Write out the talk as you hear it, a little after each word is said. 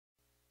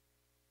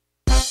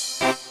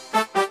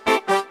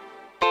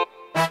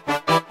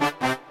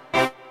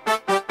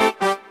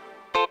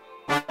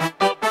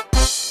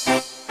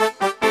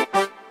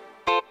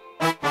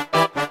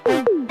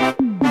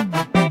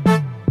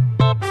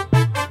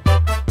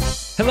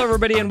Hello,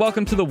 everybody, and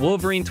welcome to the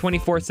Wolverine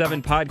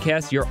 24/7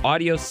 podcast, your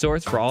audio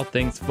source for all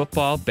things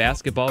football,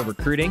 basketball,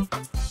 recruiting.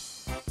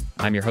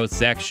 I'm your host,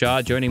 Zach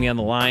Shaw. Joining me on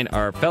the line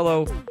are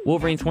fellow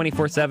Wolverine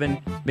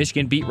 24/7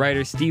 Michigan beat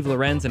writers Steve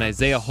Lorenz and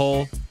Isaiah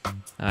Hull.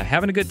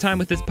 Having a good time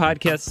with this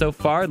podcast so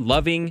far.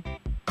 Loving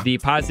the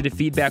positive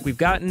feedback we've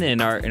gotten,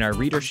 and our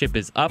readership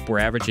is up. We're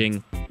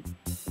averaging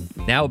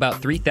now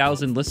about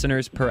 3,000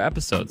 listeners per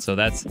episode, so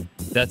that's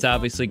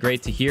obviously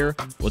great to hear.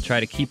 We'll try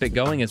to keep it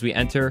going as we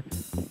enter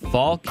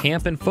fall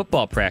camp and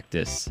football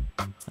practice.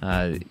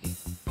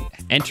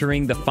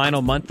 Entering the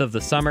final month of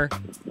the summer.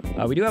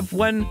 We do have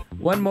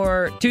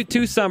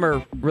two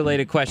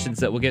summer-related questions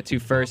that we'll get to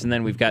first, and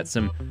then we've got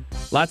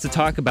lots to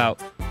talk about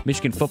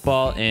Michigan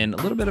football and a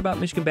little bit about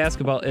Michigan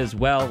basketball as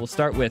well. We'll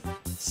start with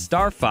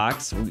Star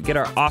Fox. We'll get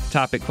our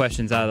off-topic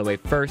questions out of the way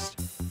first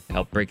to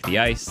help break the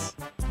ice.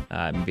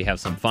 Maybe have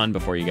some fun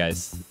before you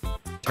guys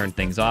turn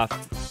things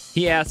off.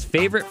 He asked,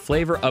 favorite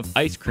flavor of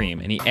ice cream,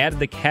 and he added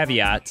the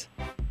caveat,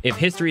 if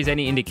history is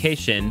any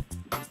indication,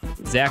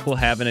 Zach will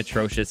have an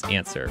atrocious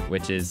answer,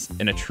 which is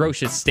an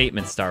atrocious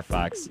statement, Star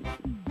Fox.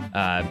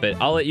 But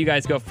I'll let you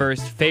guys go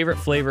first. Favorite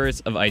flavors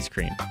of ice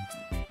cream?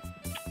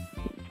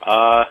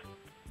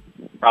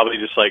 Probably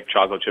just like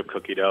chocolate chip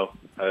cookie dough.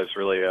 It's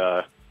really,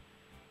 it's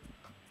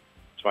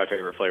my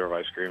favorite flavor of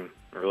ice cream.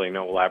 Really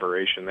no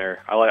elaboration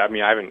there. I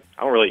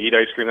don't really eat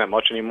ice cream that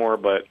much anymore,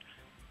 but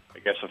I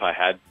guess if I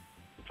had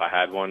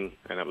one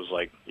and it was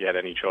like you had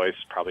any choice,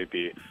 probably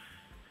be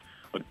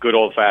a good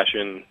old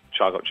fashioned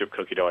chocolate chip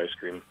cookie dough ice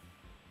cream.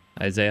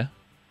 Isaiah?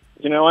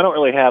 I don't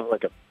really have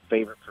like a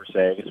favorite per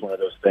se. It's one of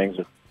those things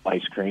with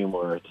ice cream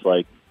where it's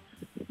like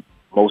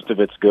most of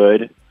it's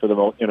good for the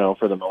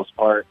most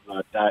part.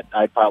 But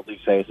I'd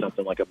probably say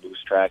something like a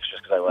Moose Tracks,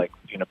 just because I like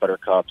peanut butter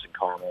cups and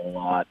caramel a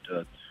lot.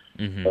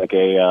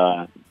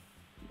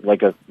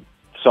 Like a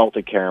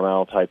salted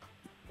caramel type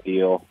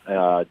deal,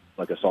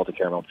 like a salted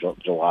caramel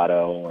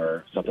gelato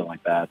or something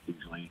like that.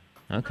 Usually,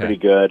 pretty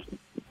good.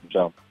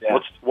 So, yeah.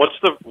 What's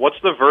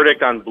the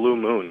verdict on Blue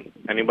Moon?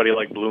 Anybody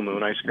like Blue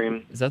Moon ice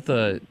cream? Is that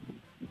the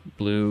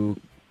blue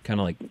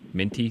kind of like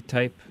minty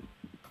type?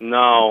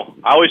 No,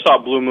 I always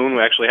thought Blue Moon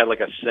actually had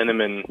like a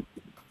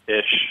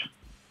cinnamon-ish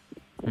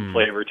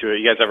flavor to it.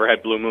 You guys ever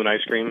had Blue Moon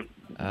ice cream?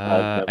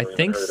 I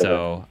think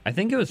so. I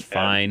think it was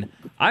fine.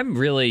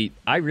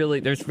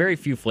 There's very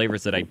few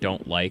flavors that I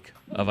don't like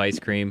of ice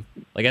cream.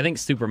 Like, I think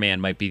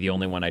Superman might be the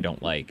only one I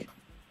don't like.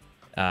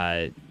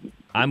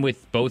 I'm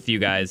with both you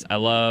guys. I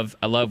love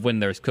when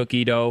there's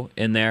cookie dough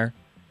in there.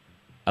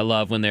 I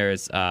love when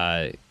there's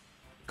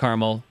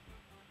caramel.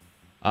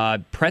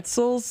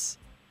 Pretzels.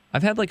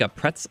 I've had like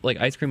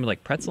ice cream with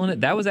like pretzel in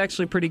it. That was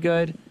actually pretty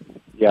good.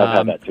 Yeah, I've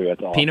had that too.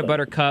 That's awesome. Peanut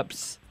butter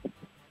cups.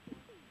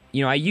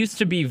 I used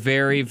to be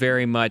very,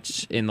 very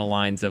much in the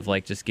lines of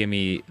like, just give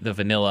me the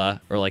vanilla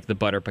or like the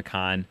butter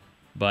pecan.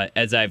 But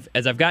as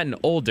I've gotten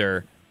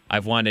older,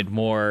 I've wanted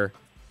more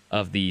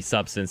of the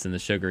substance and the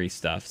sugary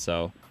stuff.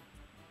 So,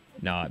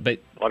 no, but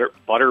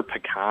butter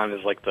pecan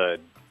is like the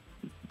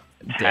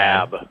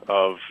tab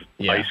of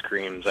ice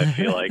creams. I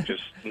feel like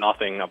just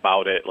nothing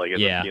about it like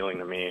is appealing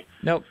to me.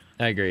 Nope,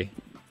 I agree.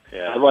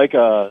 Yeah, I like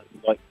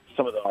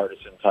some of the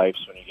artisan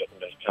types when you get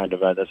into kind of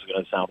this is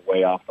going to sound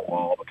way off the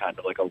wall, but kind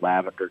of like a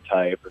lavender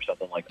type or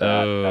something like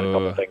that. Got a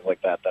couple things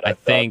like that I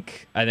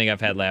think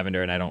I've had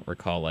lavender and I don't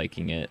recall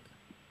liking it.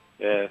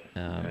 Yeah.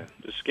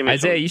 Just give me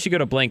Isaiah, you should go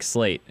to Blank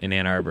Slate in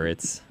Ann Arbor.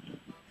 It's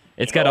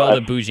got all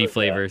the bougie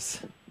flavors.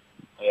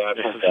 Yeah, I've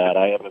heard that.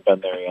 I haven't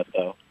been there yet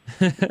though.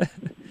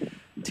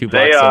 2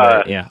 blocks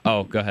away. Yeah.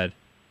 Oh, go ahead.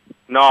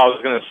 No, I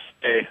was going to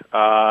say,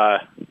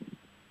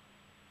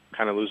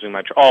 kind of losing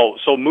my...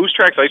 so Moose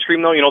Tracks ice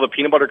cream, though, the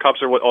peanut butter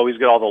cups are what always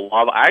get all the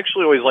lava. I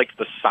actually always like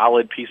the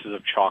solid pieces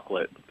of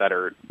chocolate that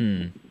are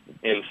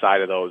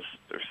inside of those.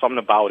 There's something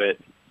about it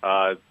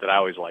that I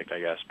always liked, I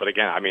guess. But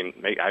again, I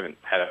haven't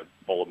had a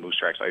bowl of Moose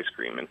Tracks ice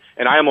cream.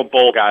 And I am a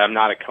bowl guy. I'm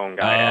not a cone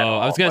guy at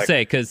all. I was going to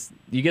say, because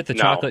you get the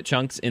chocolate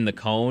chunks in the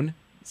cone,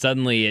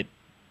 suddenly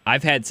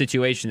I've had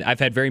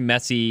very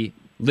messy,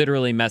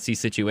 literally messy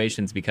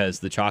situations because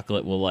the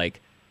chocolate will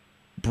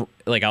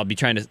I'll be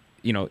trying to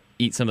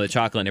eat some of the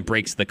chocolate and it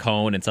breaks the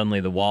cone and suddenly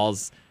the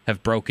walls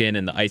have broken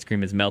and the ice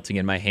cream is melting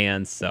in my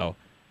hands. So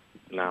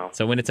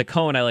when it's a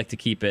cone, I like to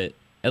keep it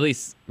at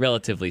least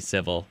relatively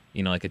civil,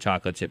 like a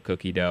chocolate chip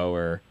cookie dough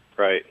or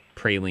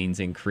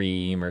pralines and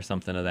cream or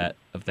something of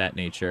that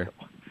nature.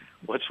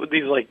 What's with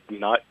these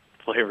nut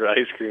flavored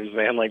ice creams,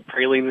 man? Like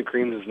pralines and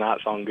cream does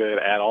not sound good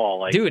at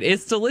all. Dude,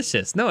 it's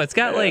delicious. No, it's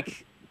got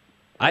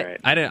I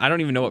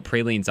don't even know what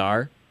pralines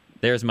are.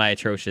 There's my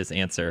atrocious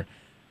answer.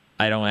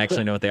 I don't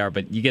actually know what they are,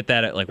 but you get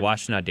that at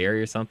Washtenaw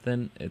Dairy or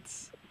something.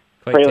 It's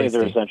quite pralines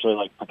tasty. Are essentially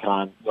like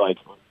pecan,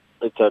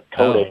 it's a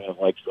coating of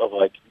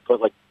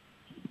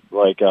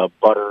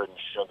butter and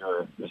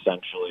sugar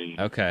essentially.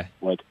 Okay.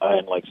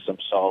 And some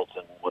salt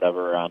and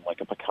whatever on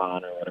a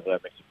pecan or whatever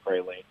that makes a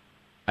praline.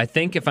 I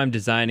think if I'm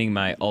designing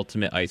my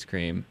ultimate ice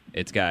cream,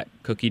 it's got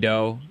cookie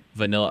dough,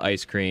 vanilla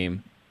ice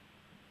cream,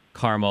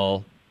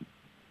 caramel,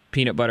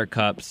 peanut butter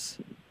cups,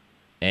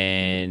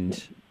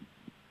 and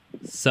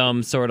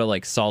some sort of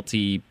like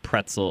salty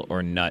pretzel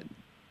or nut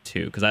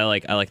too, because I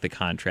like the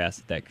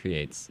contrast that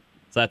creates.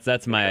 So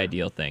that's my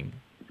ideal thing.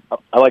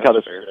 I like how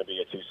this is going to be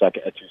a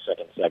two-second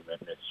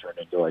segment, and it's turned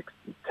into like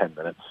 10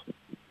 minutes.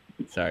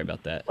 Sorry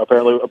about that.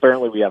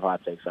 Apparently we have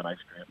hot takes on ice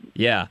cream.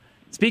 Yeah.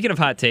 Speaking of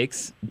hot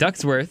takes,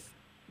 Ducksworth.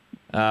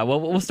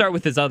 We'll start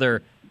with his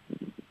other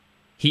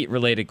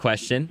heat-related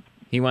question.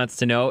 He wants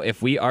to know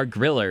if we are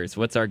grillers.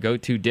 What's our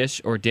go-to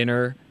dish or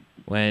dinner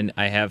when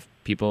we have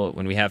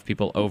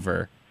people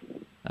over?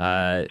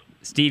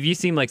 Steve, you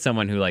seem like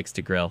someone who likes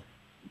to grill.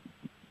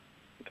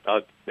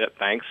 Yeah,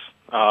 thanks.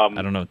 I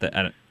don't know what that.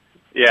 I don't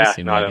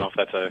know if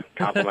that's a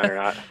compliment or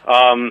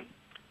not.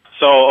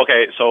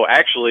 So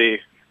actually,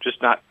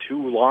 just not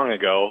too long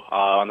ago,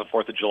 on the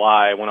 4th of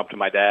July, I went up to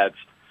my dad's.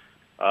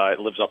 It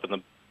lives up in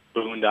the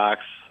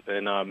boondocks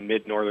in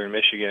mid-northern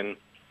Michigan.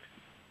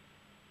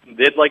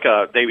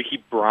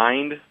 He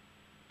brined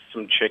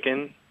some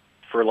chicken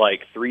for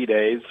like 3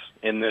 days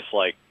in this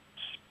like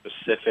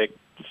specific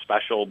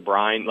special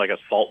brine, like a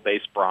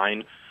salt-based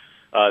brine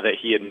that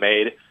he had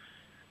made.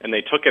 And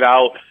they took it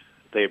out,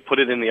 they put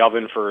it in the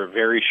oven for a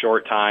very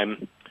short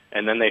time,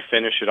 and then they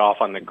finished it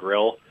off on the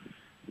grill.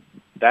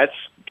 That's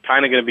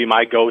kind of going to be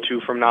my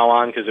go-to from now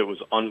on because it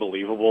was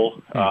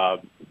unbelievable.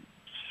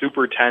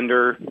 Super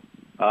tender.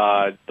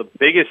 The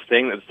biggest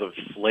thing is the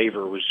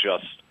flavor was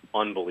just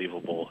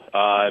unbelievable.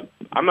 I'd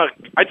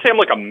say I'm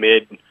like a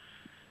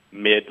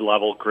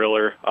mid-level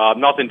griller.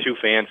 Nothing too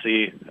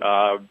fancy.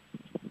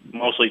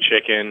 Mostly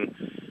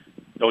chicken.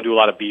 Don't do a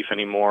lot of beef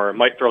anymore.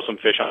 Might throw some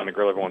fish on the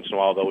grill every once in a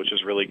while, though, which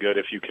is really good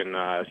if you can,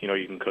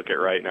 you can cook it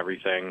right and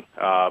everything.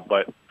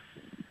 But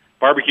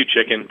barbecue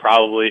chicken,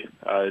 probably.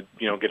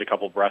 Get a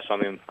couple breasts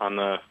on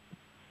the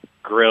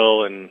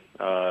grill and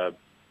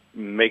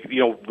make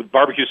with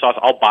barbecue sauce.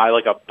 I'll buy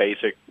like a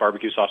basic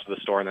barbecue sauce at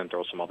the store and then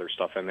throw some other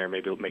stuff in there.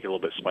 Maybe make it a little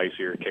bit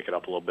spicier, kick it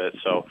up a little bit.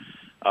 So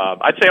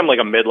I'd say I'm like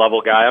a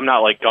mid-level guy. I'm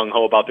not like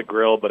gung-ho about the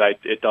grill, but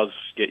it does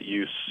get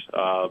use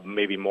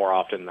maybe more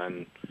often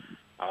than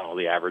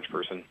the average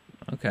person.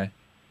 Okay.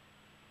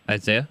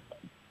 Isaiah?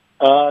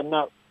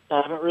 No,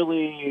 I haven't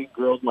really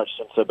grilled much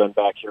since I've been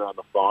back here on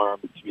the farm,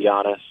 to be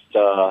honest.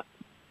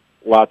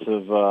 Lots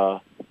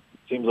of,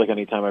 seems like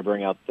anytime I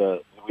bring out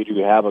we do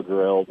have a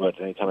grill, but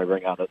anytime I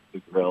bring out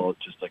the grill, it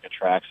just like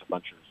attracts a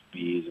bunch of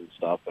bees and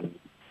stuff and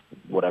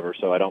whatever,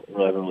 so I haven't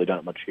really done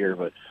it much here.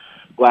 But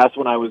last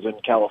when I was in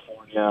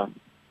California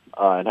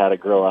and had a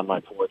grill on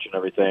my porch and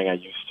everything, I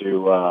used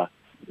to,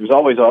 it was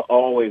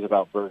always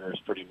about burgers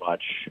pretty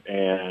much,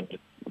 and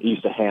I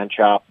used to hand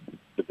chop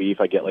the beef.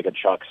 I get like a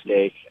chuck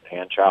steak and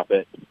hand chop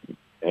it,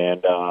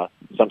 and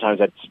sometimes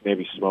I'd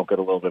maybe smoke it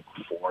a little bit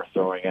before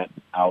throwing it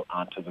out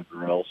onto the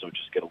grill, so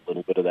just get a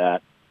little bit of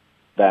that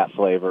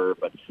flavor.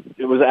 But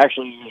it was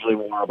actually usually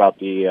more about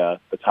the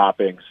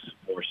toppings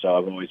more so.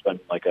 I've always been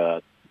like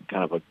a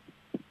kind of a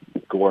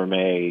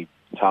gourmet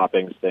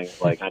toppings thing.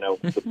 Like I know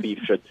the beef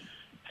should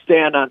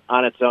stand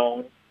on its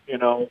own,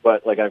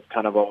 but like I've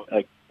kind of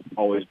like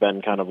always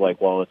been kind of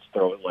like, well, let's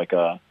throw a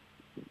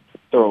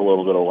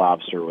little bit of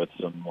lobster with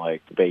some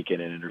like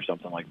bacon in it or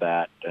something like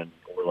that,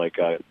 or like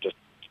just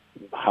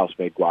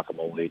house-made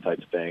guacamole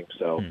type thing.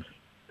 So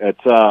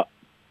it's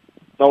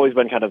always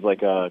been kind of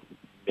like a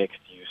mixed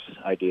use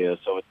idea.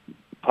 So it's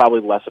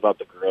probably less about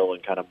the grill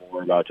and kind of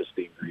more about just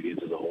the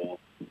ingredients as a whole.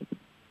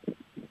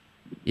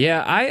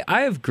 Yeah,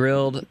 I have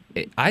grilled.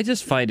 I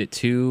just find it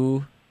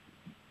too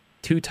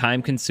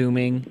time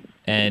consuming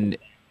and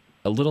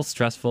a little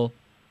stressful.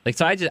 Like,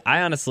 so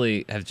I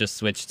honestly have just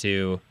switched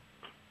to,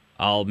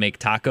 I'll make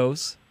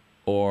tacos,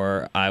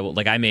 or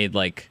I made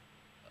like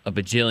a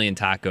bajillion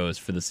tacos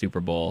for the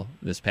Super Bowl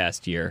this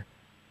past year.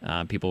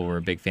 People were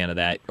a big fan of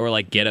that. Or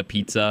like get a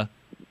pizza,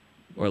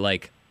 or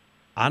like,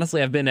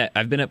 honestly, I've been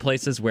at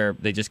places where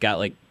they just got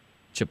like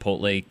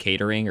Chipotle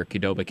catering or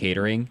Qdoba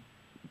catering,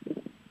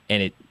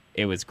 and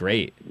it was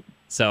great.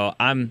 So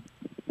I'm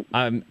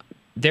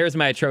there's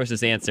my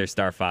atrocious answer,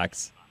 Star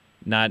Fox.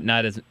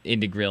 Not as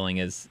into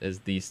grilling as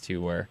these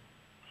two were.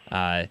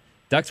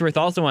 Ducksworth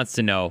also wants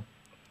to know,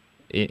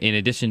 in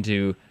addition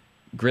to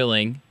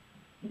grilling,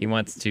 he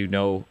wants to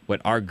know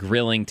what our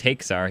grilling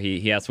takes are.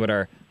 He asks what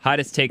our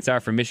hottest takes are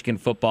for Michigan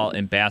football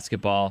and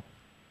basketball.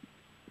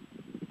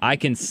 I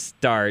can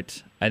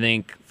start. I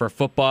think for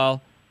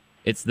football,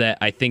 it's that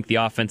I think the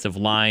offensive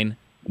line.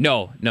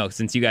 No,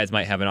 since you guys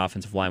might have an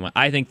offensive line one,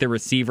 I think the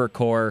receiver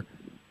core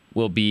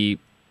will be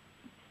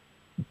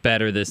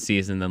better this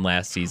season than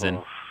last season.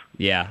 Oh.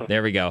 Yeah,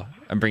 there we go.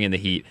 I'm bringing the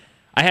heat.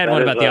 I had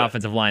one about the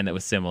offensive line that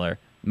was similar.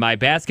 My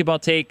basketball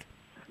take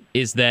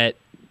is that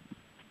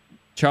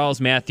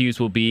Charles Matthews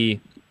will be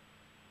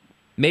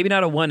maybe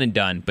not a one and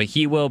done, but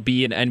he will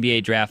be an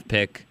NBA draft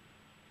pick.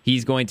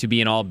 He's going to be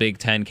an all Big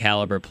Ten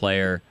caliber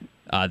player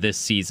this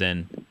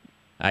season.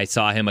 I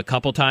saw him a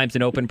couple times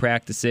in open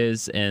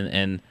practices,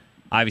 and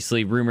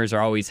obviously rumors are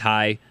always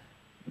high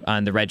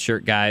on the red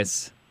shirt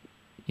guys.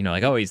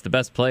 Like, oh, he's the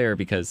best player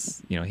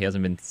because, he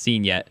hasn't been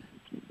seen yet.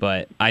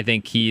 But I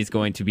think he's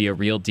going to be a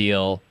real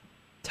deal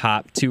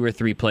top 2 or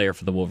 3 player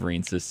for the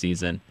Wolverines this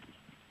season.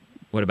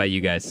 What about you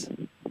guys?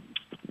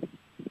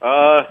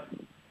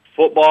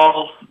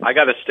 Football, I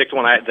got to stick to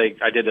one. I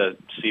did a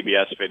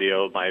CBS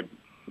video, my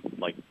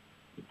like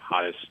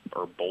hottest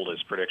or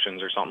boldest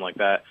predictions or something like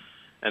that,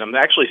 and I'm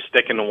actually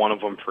sticking to one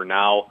of them for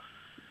now.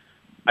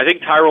 I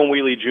think Tyrone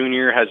Wheatley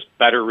Jr. has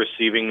better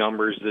receiving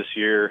numbers this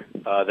year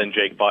than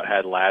Jake Butt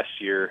had last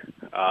year.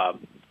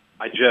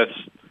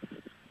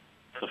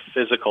 The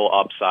physical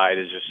upside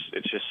is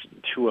just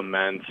too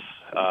immense.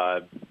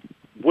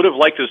 Would have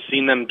liked to have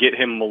seen them get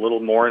him a little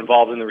more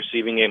involved in the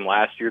receiving game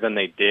last year than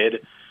they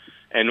did.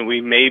 And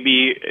we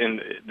maybe, and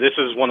this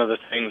is one of the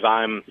things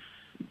I'm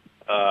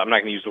not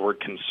going to use the word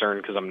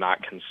concerned because I'm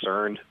not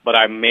concerned, but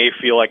I may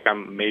feel like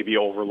I'm maybe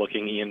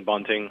overlooking Ian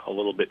Bunting a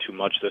little bit too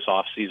much this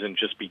offseason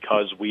just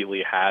because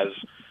Wheatley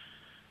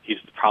he's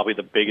probably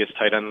the biggest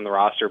tight end in the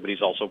roster, but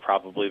he's also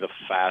probably the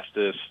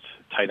fastest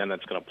tight end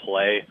that's going to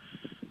play.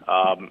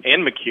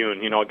 And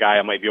McCune, a guy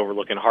I might be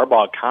overlooking.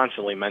 Harbaugh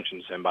constantly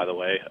mentions him, by the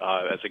way,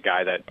 as a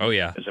guy that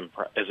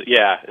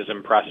is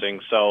impressing.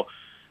 So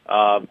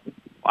I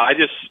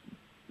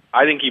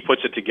think he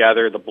puts it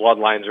together. The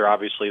bloodlines are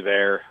obviously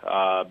there.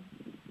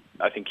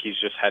 I think he's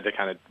just had to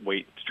kind of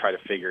wait to try to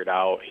figure it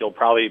out. He'll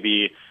probably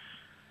be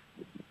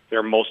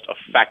their most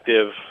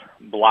effective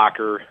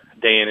blocker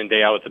day in and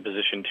day out at the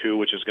position too,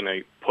 which is going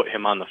to put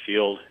him on the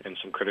field in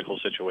some critical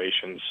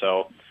situations.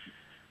 So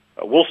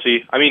we'll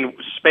see. I mean,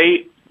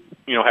 Spate,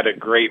 had a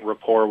great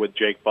rapport with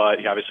Jake Butt.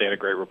 He obviously had a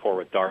great rapport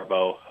with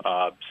Darbo.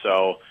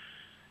 So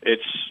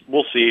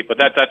we'll see. But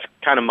that's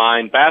kind of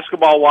mine.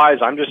 Basketball wise,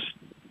 I'm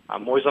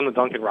always on the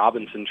Duncan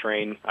Robinson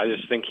train. I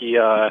just think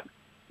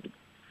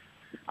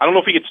I don't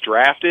know if he gets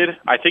drafted.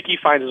 I think he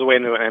finds his way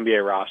into an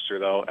NBA roster,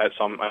 though, at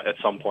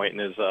some point in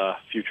his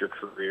future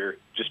career,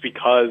 just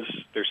because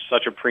there's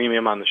such a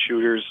premium on the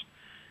shooters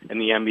in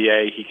the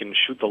NBA. He can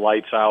shoot the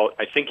lights out.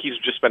 I think he's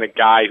just been a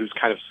guy who's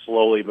kind of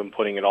slowly been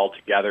putting it all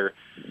together.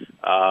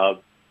 As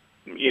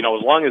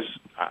long as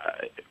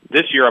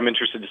this year I'm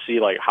interested to see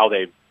like how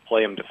they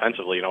play him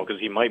defensively,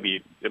 because it might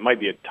be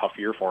a tough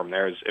year for him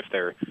there if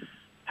they're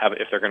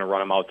going to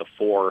run him out the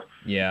 4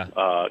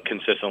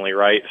 consistently,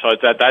 right? So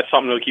that's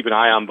something to keep an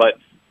eye on. But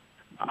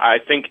I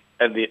think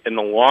in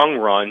the long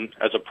run,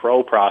 as a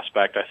pro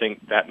prospect, I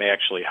think that may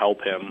actually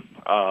help him,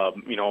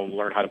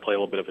 learn how to play a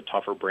little bit of a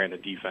tougher brand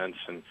of defense.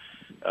 And,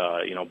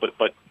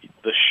 but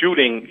the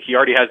shooting, he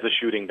already has the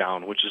shooting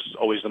down, which is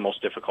always the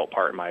most difficult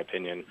part, in my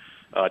opinion,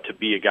 to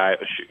be a guy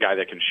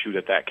that can shoot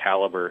at that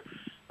caliber.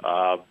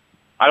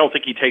 I don't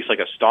think he takes like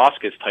a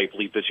Stauskas type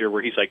leap this year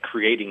where he's like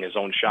creating his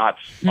own shots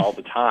all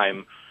the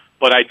time.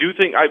 But I do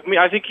think,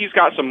 I think he's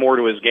got some more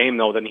to his game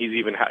though than he's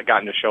even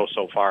gotten to show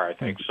so far. I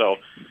think so.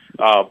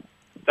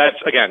 That's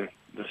again,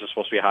 this is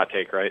supposed to be a hot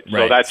take, right?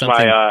 So that's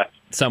something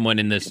someone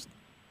in this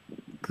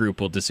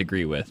group will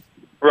disagree with.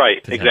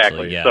 Right,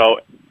 exactly. Yeah. So,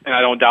 and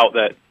I don't doubt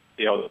that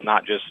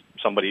not just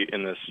somebody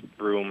in this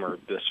room or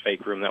this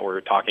fake room that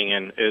we're talking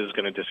in is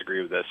going to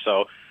disagree with this.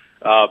 So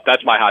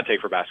that's my hot take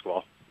for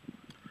basketball.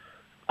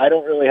 I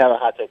don't really have a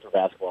hot take for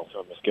basketball, so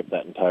I'm going to skip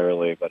that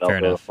entirely. But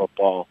I'll go to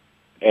football.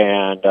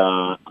 And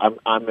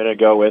I'm going to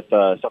go with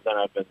something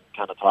I've been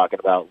kind of talking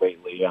about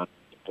lately on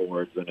the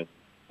boards and in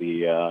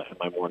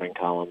my morning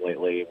column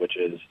lately, which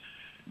is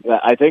that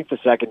I think the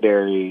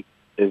secondary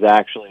is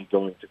actually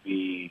going to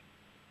be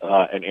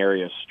an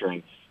area of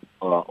strength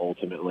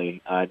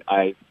ultimately.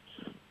 I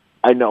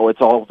know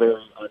it's all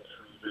very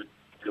unproven.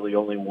 Really,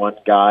 only one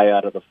guy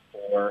out of the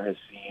 4 has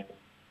seen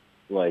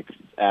like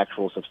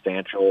actual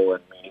substantial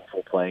and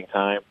meaningful playing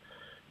time,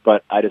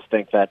 but I just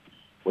think that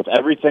with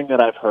everything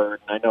that I've heard,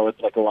 and I know it's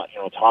like a lot,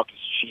 talk is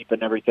cheap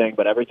and everything,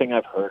 but everything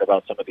I've heard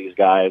about some of these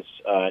guys,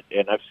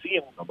 and I've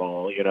seen them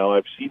all,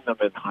 I've seen them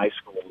in high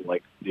school,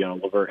 like,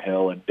 Lavert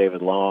Hill and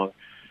David Long,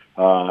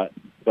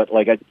 but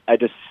like I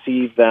just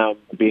see them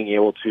being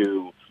able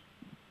to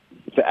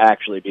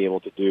actually be able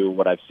to do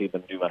what I've seen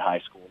them do at high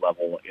school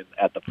level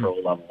at the pro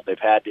level. They've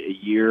had a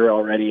year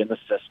already in the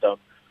system.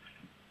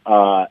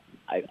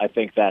 I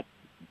think that's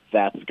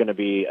going to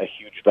be a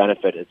huge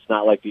benefit. It's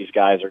not like these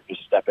guys are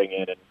just stepping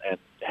in and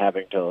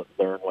having to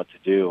learn what to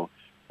do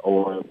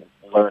or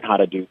learn how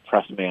to do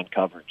press man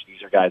coverage.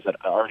 These are guys that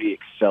already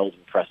excelled in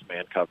press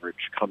man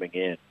coverage coming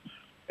in.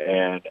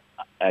 And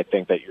I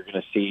think that you're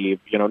going to see,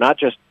 not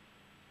just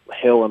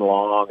Hill and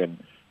Long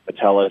and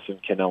Metellus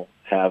and Kinnell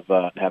have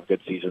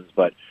good seasons,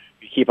 but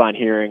you keep on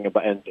hearing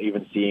about, and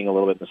even seeing a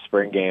little bit in the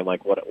spring game,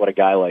 like what a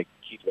guy like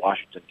Keith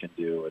Washington can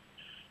do.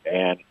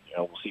 And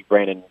we'll see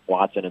Brandon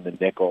Watson in the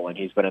nickel, and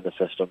he's been in the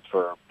system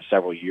for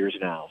several years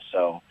now.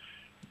 So,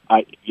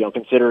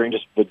 considering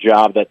just the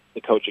job that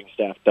the coaching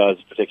staff does,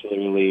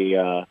 particularly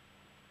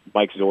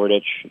Mike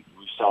Zordich,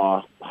 we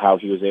saw how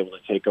he was able to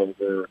take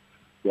over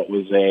what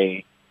was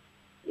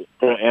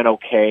an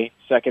okay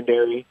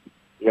secondary,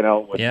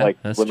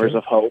 with glimmers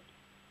of hope,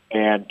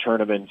 and turn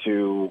them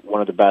into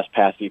one of the best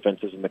pass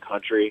defenses in the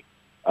country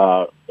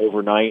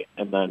overnight.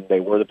 And then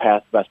they were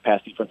the best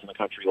pass defense in the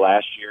country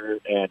last year,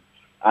 and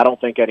I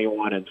don't think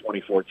anyone in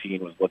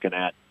 2014 was looking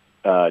at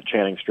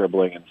Channing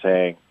Stribling and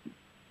saying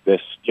this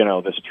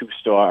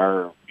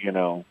 2-star,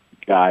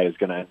 guy is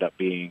going to end up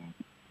being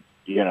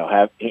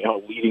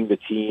leading the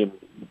team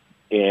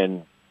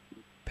in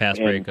pass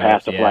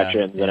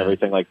deflections and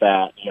everything like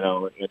that.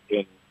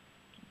 In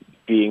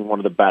being one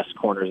of the best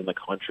corners in the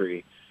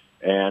country,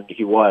 and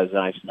he was.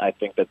 And I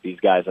think that these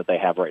guys that they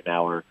have right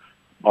now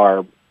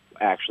are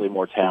actually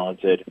more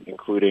talented,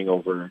 including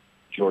over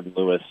Jordan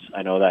Lewis.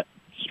 I know that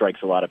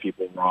strikes a lot of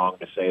people wrong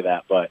to say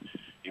that, but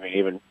I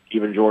mean,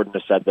 even Jordan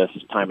has said this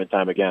time and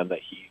time again that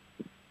he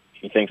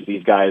thinks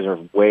these guys are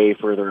way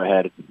further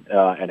ahead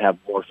and have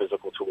more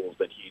physical tools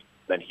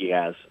than he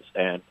has,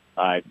 and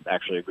I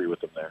actually agree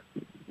with him there.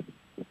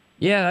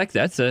 Yeah,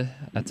 that's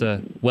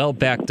a well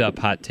backed up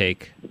hot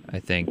take, I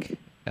think.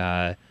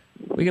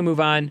 We can move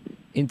on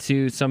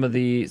into some of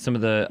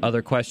the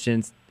other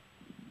questions.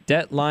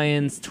 Det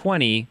Lions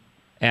 20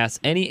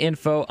 asks any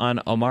info on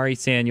Omari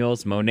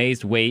Samuels,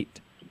 Monet's weight,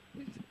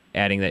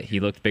 adding that he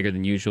looked bigger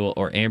than usual,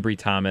 or Ambry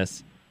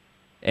Thomas.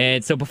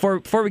 And so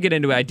before we get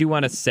into it, I do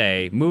want to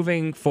say,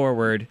 moving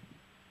forward,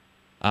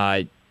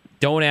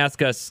 don't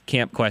ask us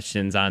camp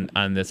questions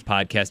on this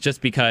podcast,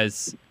 just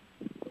because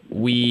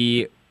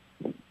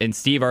and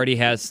Steve already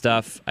has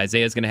stuff.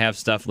 Isaiah's going to have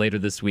stuff later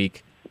this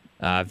week.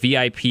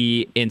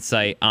 VIP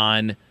insight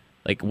on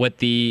like what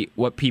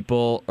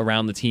people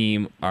around the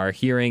team are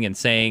hearing and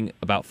saying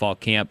about fall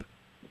camp.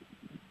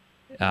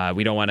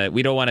 We don't want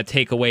to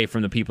take away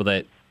from the people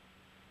that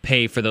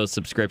pay for those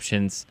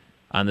subscriptions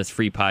on this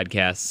free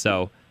podcast.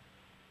 So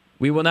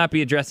we will not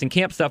be addressing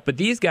camp stuff, but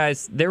these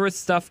guys, there was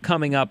stuff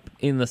coming up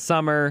in the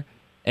summer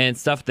and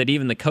stuff that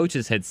even the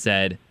coaches had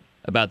said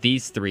about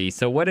these three.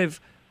 So what have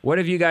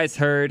you guys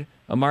heard?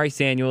 Omari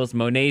Samuels,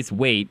 Monet's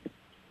weight,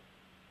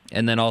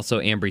 and then also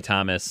Ambry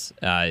Thomas,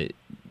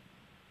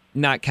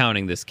 not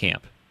counting this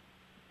camp.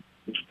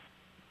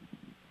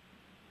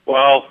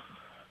 Well,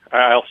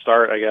 I'll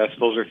start, I guess.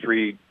 Those are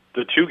three.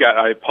 The two guys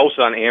I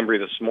posted on Ambry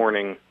this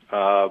morning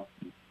about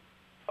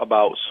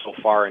so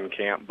far in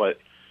camp, but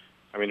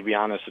I mean, to be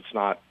honest, it's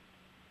not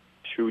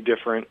too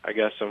different, I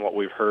guess, than what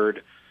we've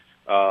heard.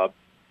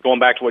 Going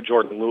back to what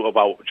Jordan Lewis,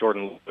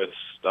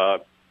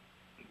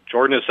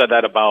 Jordan has said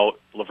that about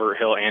Lavert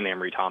Hill and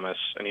Ambry Thomas,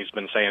 and he's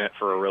been saying it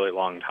for a really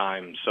long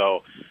time.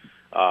 So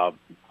I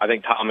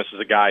think Thomas is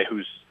a guy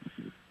who's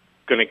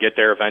going to get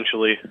there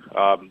eventually.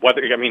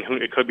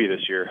 It could be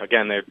this year.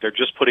 Again, they're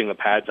just putting the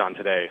pads on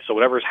today. So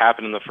whatever's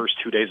happened in the first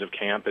 2 days of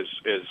camp is,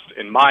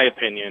 in my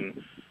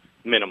opinion,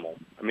 minimal.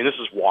 I mean, this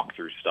is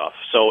walkthrough stuff.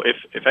 So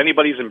if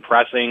anybody's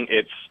impressing,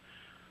 it's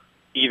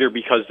either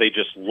because they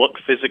just look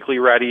physically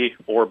ready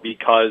or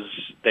because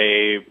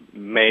they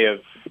may have,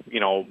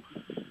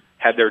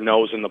 had their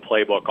nose in the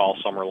playbook all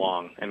summer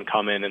long and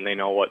come in and they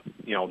know what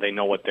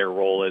their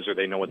role is, or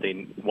they know what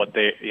they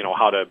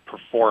how to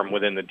perform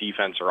within the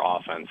defense or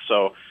offense.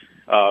 So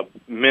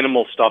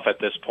minimal stuff at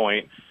this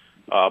point.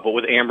 But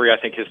with Ambry, I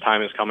think his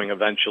time is coming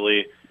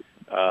eventually.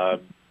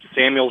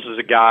 Samuels is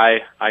a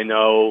guy I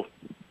know,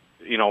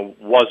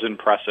 was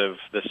impressive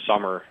this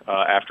summer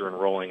after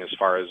enrolling, as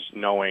far as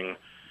knowing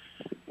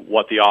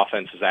what the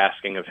offense is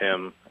asking of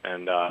him,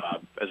 and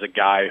as a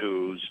guy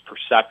who's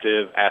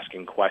perceptive,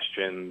 asking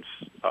questions,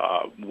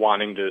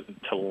 wanting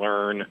to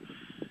learn,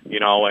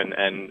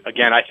 and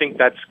again, I think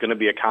that's going to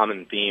be a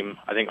common theme.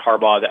 I think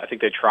Harbaugh, I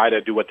think they try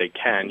to do what they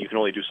can. You can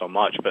only do so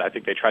much, but I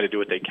think they try to do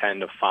what they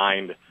can to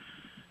find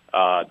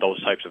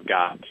those types of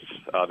guys,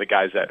 the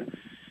guys that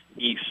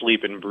eat,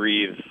 sleep, and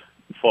breathe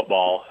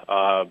football.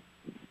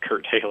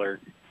 Kurt Taylor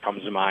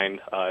comes to mind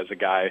as a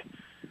guy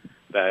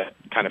that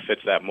kind of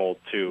fits that mold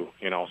too,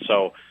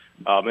 So,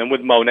 and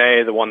with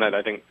Monet, the one that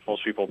I think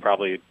most people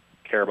probably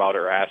care about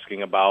or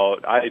asking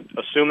about, I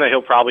assume that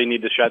he'll probably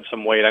need to shed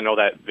some weight. I know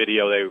that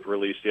video they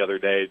released the other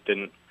day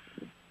didn't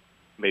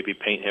maybe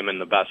paint him in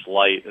the best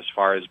light as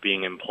far as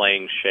being in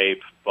playing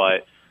shape,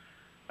 but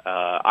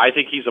I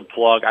think he's a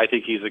plug. I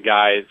think he's a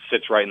guy that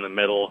sits right in the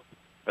middle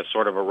as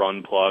sort of a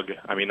run plug.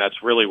 I mean,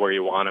 that's really where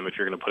you want him if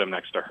you're going to put him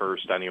next to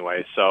Hurst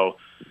anyway. So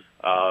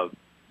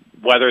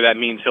whether that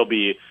means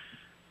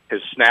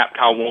his snap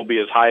count won't be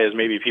as high as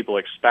maybe people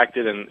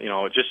expected, and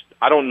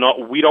I don't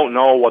know. We don't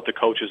know what the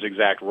coach's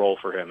exact role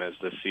for him is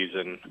this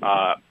season.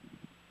 I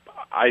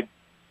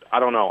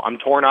don't know. I'm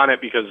torn on it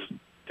because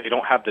they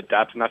don't have the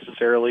depth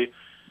necessarily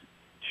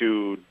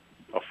to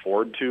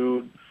afford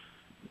to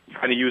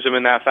kind of use him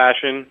in that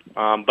fashion.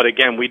 But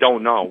again, we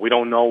don't know. We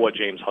don't know what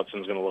James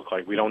Hudson's going to look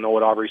like. We don't know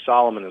what Aubrey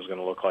Solomon is going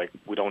to look like.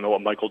 We don't know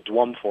what Michael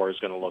Dwumfor is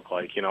going to look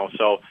like.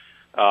 So.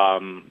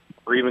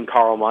 Or even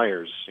Carl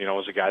Myers,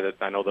 is a guy that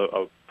I know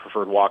a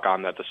preferred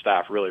walk-on that the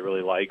staff really,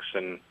 really likes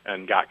and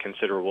got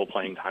considerable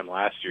playing time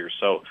last year.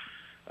 So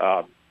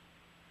kind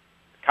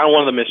of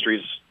one of the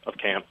mysteries of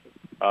camp,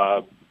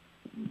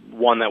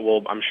 one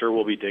that I'm sure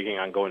we'll be digging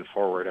on going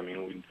forward. I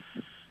mean,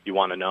 you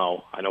want to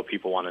know. I know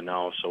people want to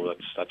know, so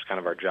that's kind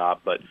of our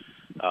job. But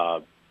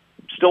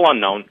still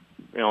unknown.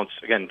 It's,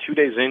 again, 2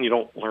 days in, you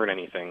don't learn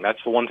anything. That's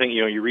the one thing,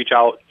 you reach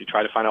out, you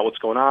try to find out what's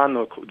going on.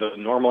 The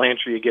normal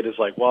answer you get is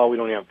like, well, we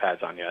don't even have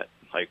pads on yet.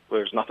 Like,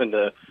 there's nothing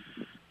to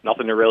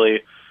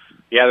really,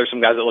 there's some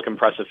guys that look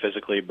impressive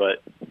physically,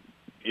 but,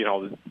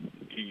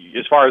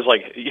 as far as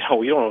like,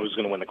 we don't know who's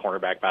going to win the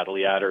cornerback battle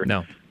yet, or,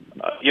 no.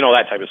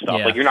 that type of stuff.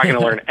 Yeah. Like, you're not going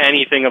to learn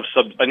anything of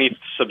any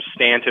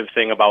substantive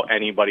thing about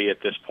anybody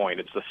at this point.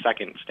 It's the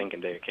second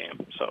stinking day of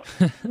camp. So,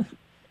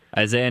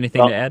 Isaiah,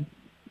 anything to add?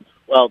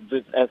 Well,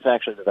 that's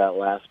actually to that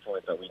last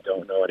point that we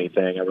don't know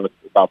anything. I wrote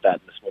about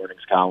that in this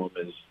morning's column.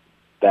 Is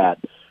that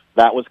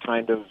was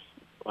kind of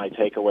my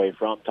takeaway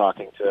from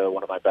talking to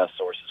one of my best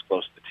sources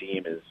close to the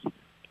team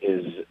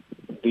is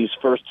these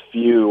first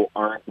few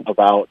aren't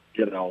about,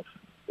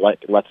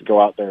 let's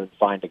go out there and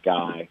find a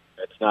guy.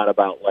 It's not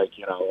about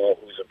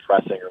who's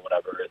impressing or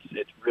whatever.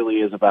 It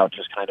really is about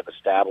just kind of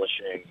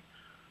establishing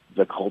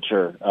the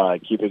culture,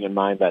 keeping in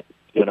mind that,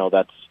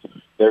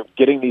 they're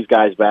getting these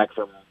guys back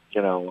from,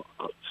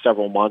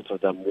 several months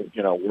of them,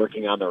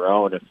 working on their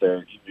own. If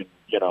they're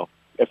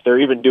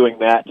even doing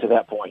that to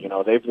that point,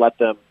 they've let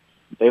them,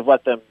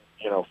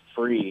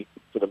 free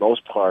for the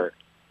most part.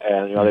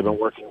 And, they've been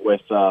working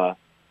with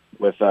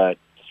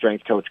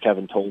strength coach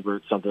Kevin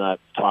Tolbert, something I've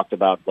talked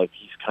about. Like,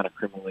 he's kind of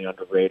criminally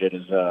underrated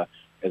as a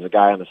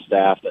guy on the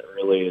staff that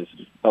really is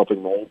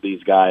helping mold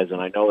these guys.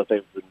 And I know that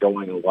they've been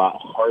going a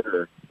lot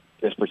harder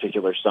this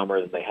particular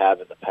summer than they have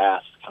in the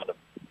past. Kind of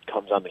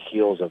comes on the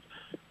heels of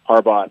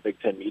Harbaugh at Big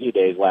Ten Media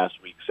Days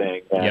last week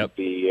saying that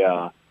they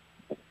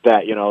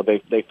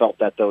felt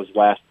that those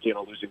last,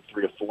 losing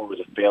 3 to 4 was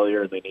a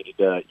failure, and they needed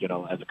to,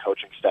 as a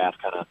coaching staff,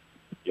 kind of,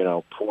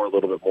 pour a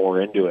little bit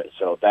more into it.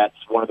 So that's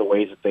one of the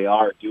ways that they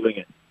are doing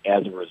it.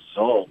 As a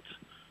result,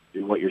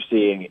 what you're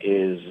seeing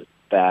is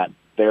that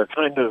they're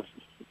kind of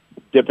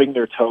dipping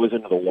their toes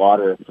into the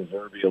water,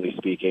 proverbially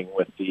speaking,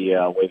 with the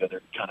way that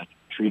they're kind of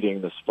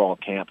treating this fall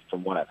camp,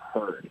 from what I've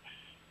heard.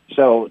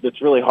 So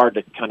it's really hard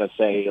to kind of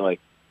say,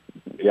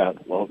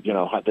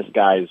 this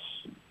guy's,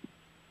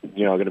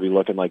 going to be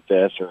looking like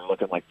this or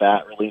looking like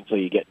that, really, until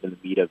you get into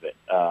the meat of it.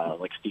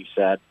 Like Steve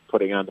said,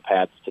 putting on the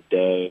pads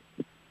today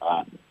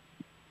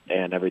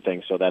and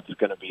everything. So that's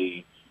going to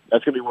be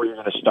where you're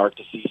going to start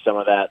to see some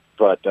of that.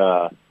 But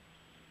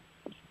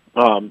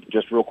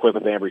just real quick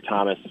with Ambry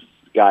Thomas,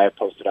 guy I've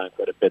posted on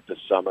quite a bit this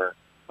summer,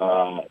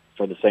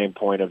 from the same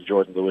point of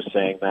Jordan Lewis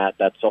saying that.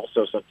 That's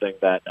also something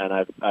that, and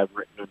I've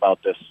written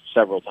about this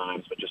several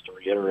times, but just to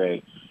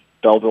reiterate,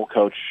 Belleville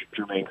coach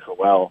Jermaine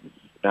Crowell.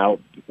 Now,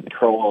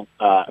 Crowell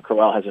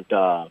hasn't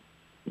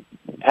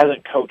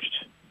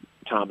coached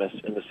Thomas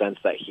in the sense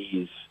that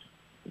he's,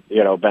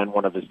 been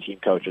one of his team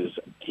coaches.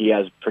 He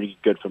has pretty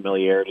good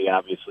familiarity,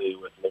 obviously,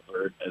 with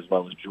Levert as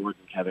well as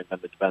Jordan, having been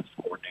the defensive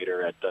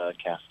coordinator at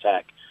Cass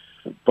Tech.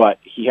 But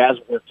he has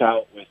worked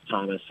out with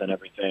Thomas and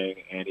everything,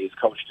 and he's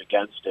coached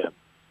against him.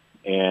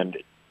 And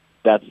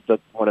that's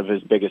one of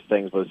his biggest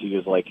things was he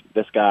was like,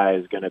 this guy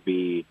is going to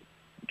be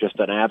just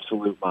an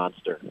absolute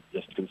monster,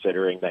 just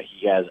considering that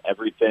he has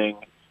everything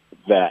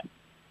that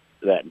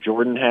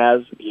Jordan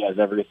has. He has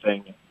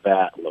everything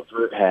that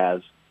Levert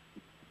has,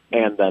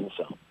 and then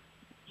some.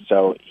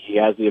 So he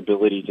has the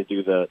ability to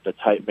do the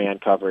tight man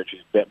coverage.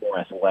 He's a bit more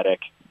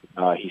athletic.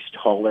 He's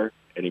taller,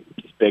 and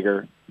he's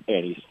bigger,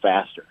 and he's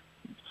faster.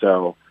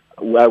 So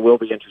I will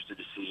be interested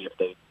to see if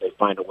they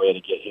find a way to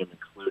get him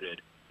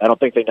included. I don't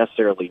think they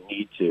necessarily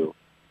need to,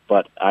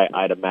 but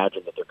I'd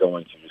imagine that they're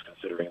going to, just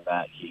considering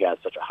that he has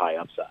such a high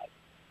upside.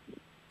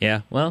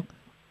 Yeah, well,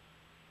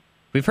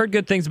 we've heard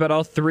good things about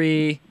all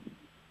three,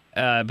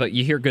 but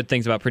you hear good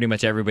things about pretty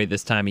much everybody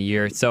this time of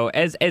year. So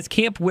as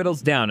camp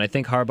whittles down, I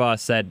think Harbaugh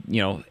said,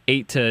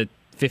 8 to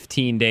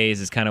 15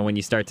 days is kind of when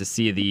you start to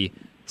see the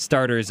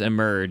starters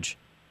emerge.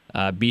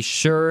 Be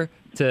sure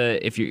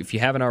to, if you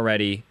haven't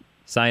already,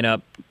 sign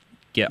up,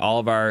 get all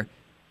of our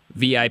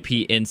VIP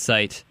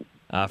insight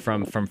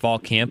from fall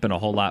camp and a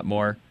whole lot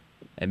more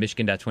at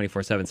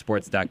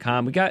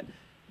michigan.247sports.com. We got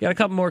a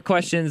couple more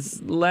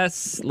questions,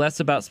 less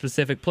about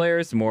specific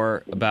players,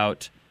 more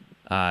about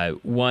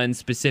one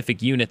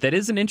specific unit that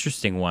is an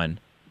interesting one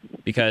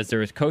because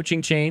there is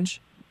coaching change,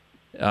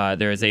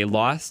 there is a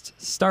lost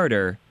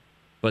starter,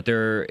 but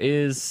there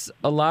is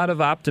a lot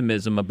of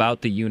optimism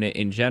about the unit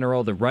in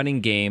general. The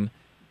running game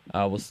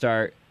will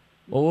start.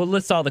 Well, we'll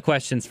list all the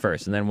questions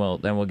first, and then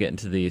we'll get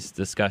into these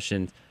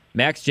discussions.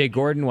 Max J.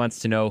 Gordon wants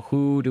to know,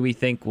 who do we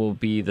think will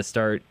be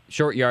the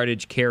short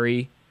yardage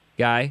carry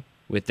guy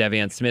with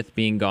De'Veon Smith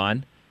being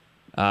gone?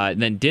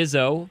 And then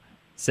Dizzo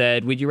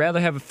said, would you rather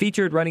have a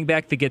featured running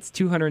back that gets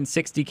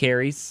 260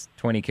 carries,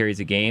 20 carries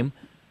a game,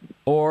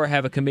 or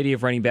have a committee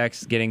of running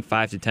backs getting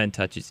 5 to 10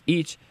 touches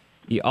each?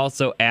 He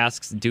also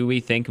asks, do we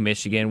think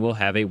Michigan will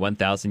have a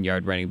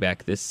 1,000-yard running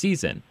back this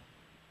season?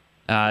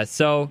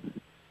 So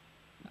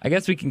I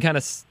guess we can kind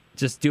of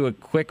just do a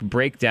quick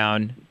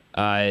breakdown.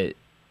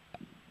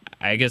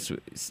 I guess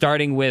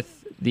starting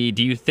with do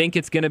you think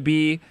it's going to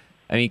be,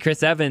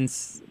 Chris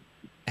Evans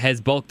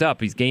has bulked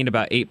up. He's gained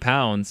about 8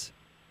 pounds.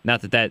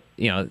 Not that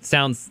it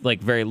sounds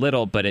like very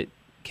little, but it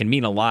can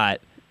mean a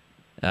lot.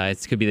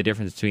 It could be the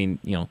difference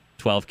between,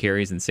 12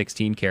 carries and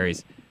 16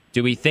 carries.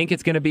 Do we think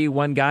it's going to be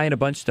one guy and a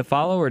bunch to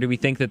follow, or do we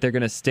think that they're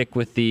going to stick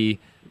with the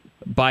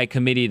by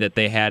committee that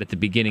they had at the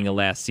beginning of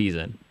last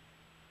season?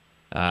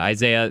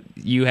 Isaiah,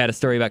 you had a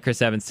story about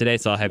Chris Evans today,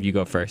 so I'll have you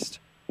go first.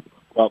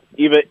 Well,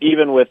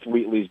 even with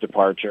Wheatley's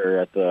departure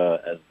as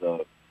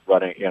the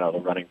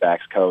the running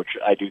backs coach.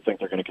 I do think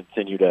they're going to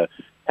continue to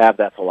have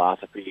that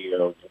philosophy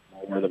of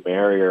more the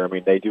merrier. I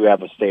mean, they do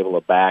have a stable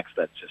of backs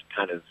that's just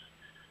kind of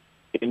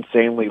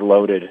insanely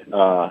loaded,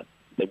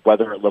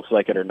 whether it looks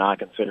like it or not,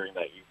 considering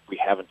that we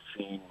haven't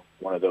seen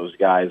one of those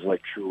guys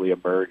like truly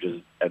emerge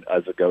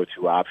as a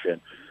go-to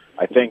option.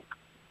 I think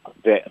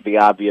the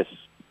obvious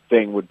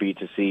thing would be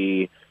to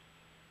see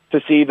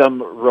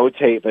them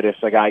rotate, but if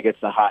the guy gets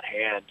the hot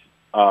hand,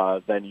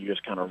 then you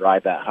just kind of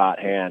ride that hot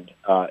hand.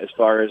 As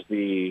far as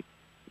the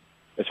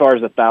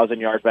 1,000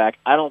 yards back,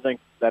 I don't think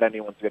that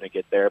anyone's going to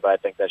get there, but I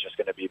think that's just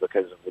going to be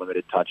because of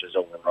limited touches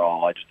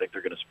overall. I just think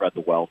they're going to spread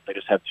the wealth. They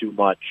just have too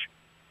much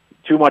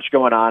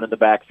going on in the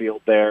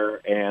backfield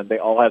there, and they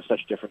all have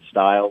such different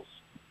styles.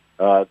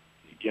 That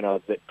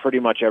pretty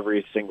much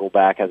every single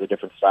back has a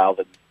different style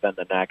than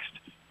the next.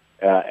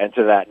 And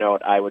to that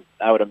note, I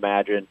would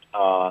imagine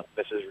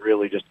this is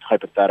really just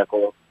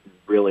hypothetical.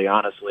 Really,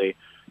 honestly,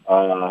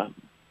 I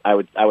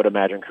would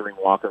imagine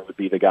Kareem Walker would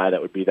be the guy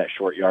that would be that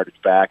short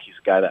yardage back. He's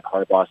a guy that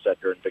Harbaugh said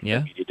during Big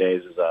Ten Media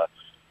Days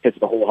hits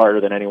the hole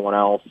harder than anyone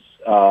else.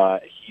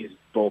 He's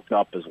bulked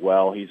up as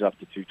well. He's up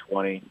to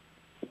 220,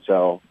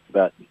 so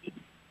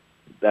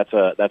that's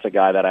a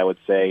guy that I would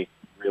say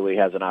really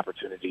has an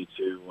opportunity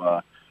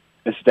to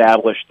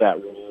establish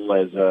that role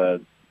as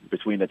a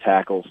between the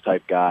tackles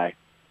type guy.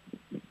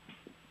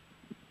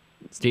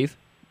 Steve?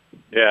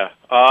 Yeah.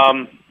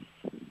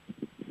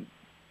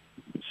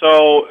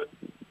 So,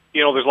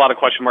 there's a lot of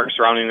question marks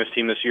surrounding this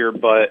team this year,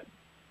 but,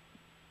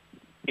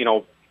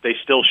 they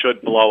still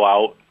should blow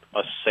out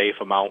a safe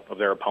amount of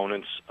their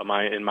opponents,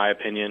 in my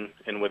opinion.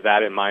 And with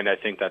that in mind, I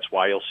think that's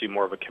why you'll see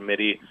more of a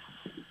committee.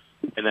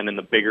 And then in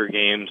the bigger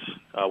games,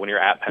 when you're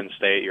at Penn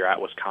State, you're at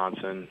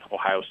Wisconsin,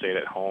 Ohio State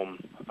at home,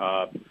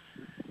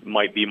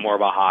 might be more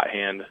of a hot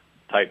hand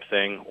type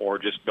thing, or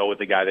just go with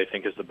the guy they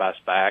think is the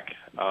best back.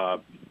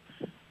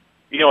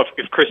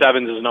 If Chris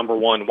Evans is number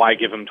one, why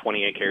give him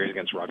 28 carries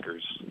against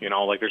Rutgers?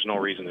 There's no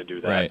reason to do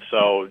that. Right.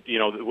 So,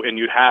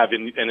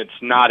 and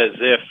it's not as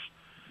if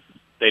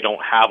they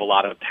don't have a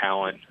lot of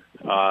talent,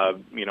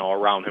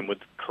 around him with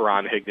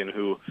Karan Higdon,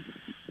 who,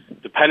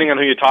 depending on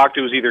who you talk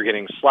to, is either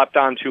getting slept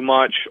on too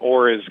much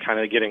or is kind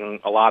of getting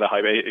a lot of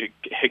hype.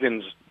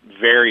 Higgins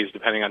varies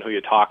depending on who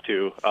you talk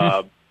to.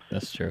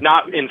 That's true.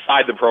 Not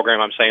inside the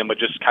program, I'm saying, but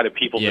just kind of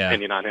people's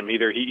opinion on him.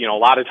 Either a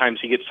lot of times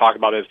he gets talked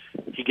about as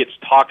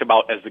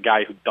the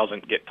guy who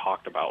doesn't get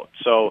talked about.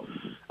 So,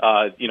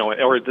 or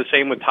the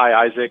same with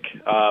Ty Isaac,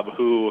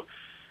 who,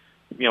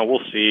 we'll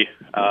see.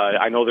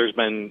 I know there's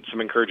been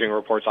some encouraging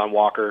reports on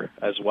Walker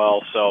as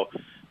well. So,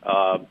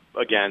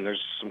 again,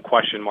 there's some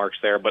question marks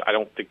there, but I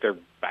don't think they're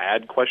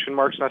bad question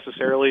marks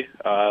necessarily.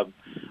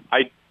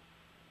 I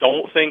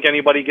don't think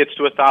anybody gets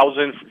to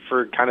 1,000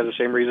 for kind of the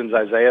same reasons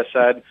Isaiah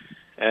said.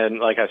 And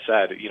like I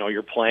said,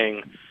 you're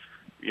playing,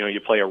 you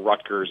play a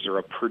Rutgers or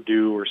a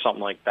Purdue or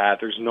something like that.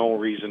 There's no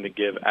reason to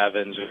give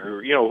Evans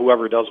or,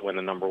 whoever does win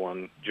the number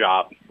one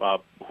job,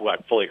 who I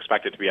fully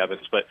expect it to be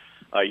Evans, but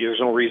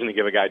there's no reason to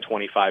give a guy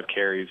 25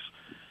 carries,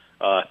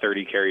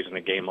 30 carries in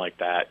a game like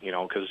that,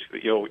 because,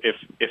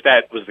 if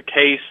that was the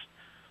case,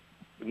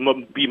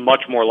 be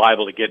much more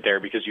liable to get there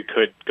because you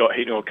could go,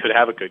 could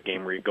have a good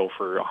game where you go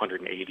for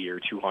 180 or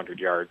 200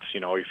 yards,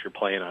 if you're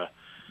playing a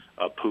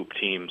poop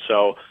team.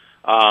 So,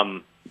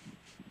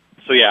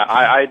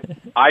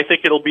 I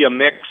think it'll be a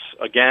mix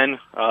again,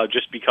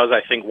 just because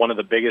I think one of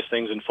the biggest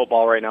things in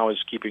football right now is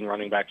keeping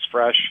running backs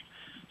fresh,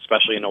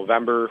 especially in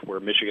November, where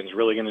Michigan's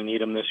really going to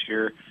need them this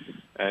year.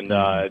 And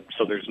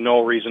so there's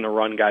no reason to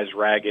run guys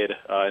ragged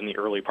in the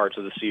early parts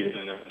of the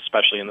season,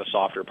 especially in the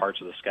softer parts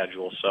of the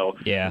schedule. So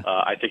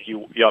I think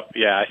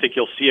I think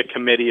you'll see a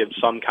committee of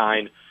some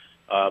kind.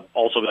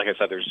 Also, like I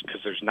said,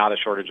 there's not a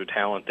shortage of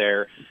talent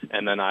there,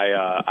 and then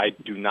I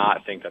do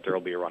not think that there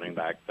will be a running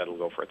back that'll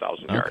go for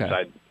 1,000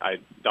 yards. I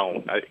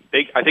don't. I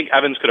think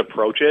Evans could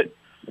approach it,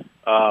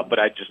 but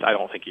I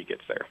don't think he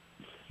gets there.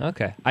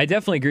 Okay, I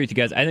definitely agree with you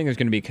guys. I think there's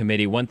going to be a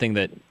committee. One thing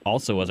that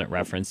also wasn't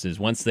referenced is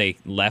once they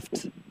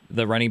left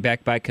the running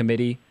back by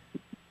committee,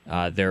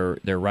 their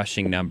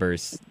rushing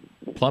numbers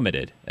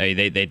plummeted.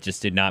 They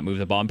just did not move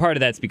the ball, and part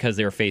of that's because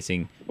they were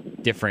facing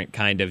different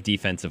kind of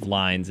defensive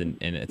lines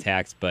and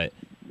attacks. But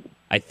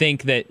I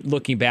think that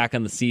looking back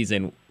on the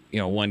season,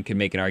 one can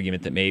make an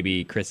argument that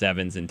maybe Chris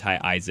Evans and Ty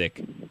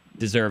Isaac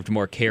deserved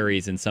more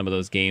carries in some of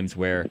those games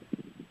where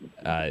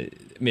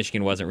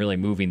Michigan wasn't really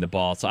moving the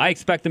ball. So I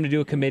expect them to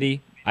do a committee.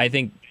 I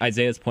think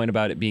Isaiah's point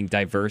about it being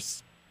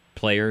diverse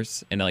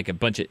players and like a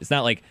bunch of, it's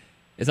not like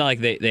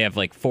they have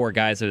like four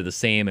guys that are the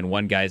same and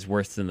one guy's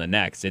worse than the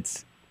next.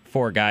 It's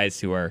four guys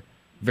who are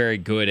very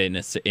good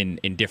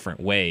in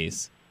different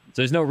ways.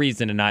 So there's no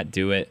reason to not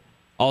do it.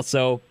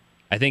 Also,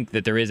 I think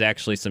that there is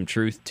actually some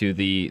truth to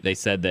they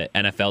said that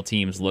NFL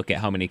teams look at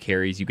how many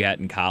carries you got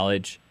in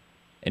college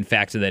and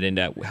factor that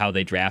into how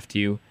they draft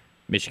you.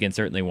 Michigan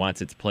certainly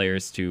wants its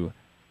players to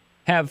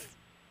have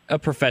a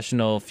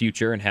professional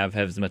future and have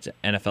as much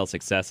NFL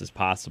success as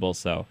possible.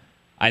 So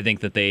I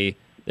think that they're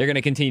going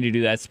to continue to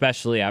do that,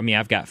 especially,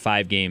 I've got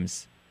 5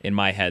 games in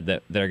my head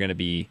that are going to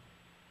be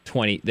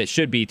that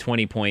should be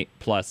 20-point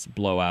plus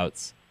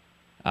blowouts.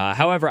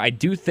 However, I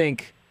do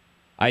think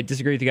I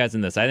disagree with you guys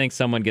on this. I think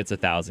someone gets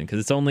 1,000 because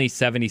it's only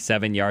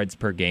 77 yards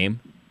per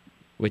game,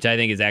 which I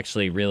think is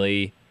actually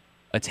really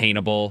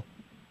attainable.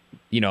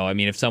 I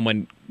mean, if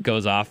someone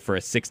goes off for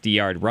a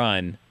 60-yard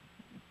run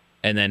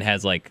and then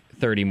has like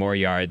 30 more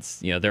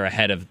yards, they're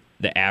ahead of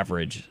the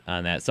average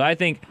on that. So I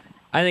think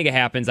it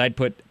happens. I'd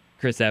put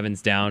Chris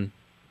Evans down.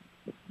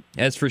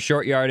 As for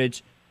short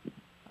yardage,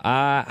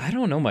 I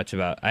don't know much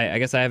about. I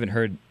guess I haven't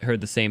heard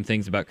the same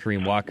things about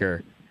Kareem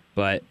Walker,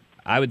 but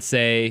I would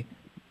say,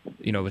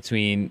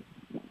 between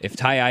if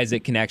Ty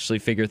Isaac can actually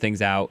figure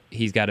things out,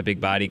 he's got a big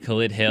body.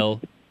 Khalid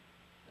Hill,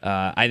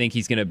 I think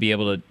he's going to be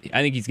able to.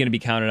 I think he's going to be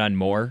counted on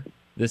more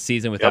this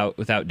season without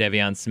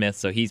Devion Smith.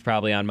 So he's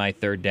probably on my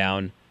third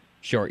down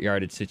short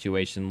yardage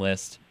situation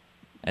list.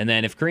 And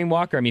then if Kareem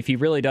Walker, if he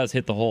really does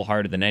hit the hole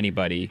harder than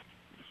anybody,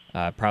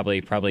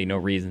 probably no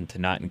reason to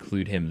not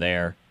include him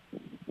there.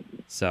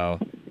 So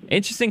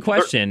interesting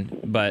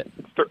question, but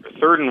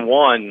third and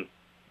one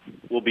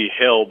will be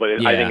Hill,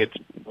 but I think it's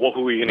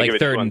who are you going to give it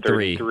to on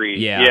third and three?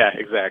 Yeah,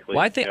 exactly.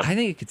 Well, I think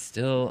it could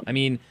still. I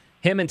mean,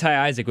 him and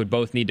Ty Isaac would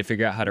both need to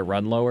figure out how to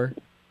run lower,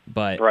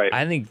 but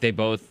I think they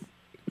both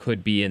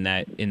could be in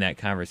that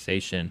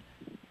conversation.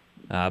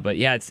 But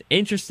yeah, it's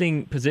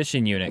interesting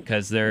position unit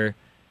because they're,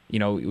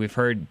 we've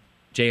heard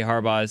Jay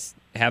Harbaugh's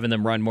having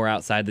them run more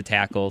outside the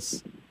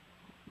tackles.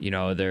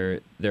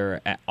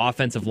 Their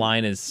offensive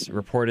line is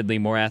reportedly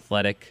more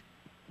athletic,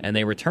 and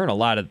they return a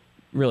lot of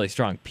really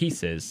strong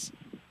pieces.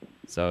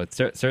 So it's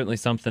certainly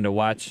something to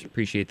watch.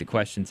 Appreciate the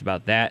questions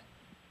about that.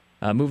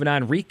 Moving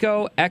on,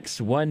 Rico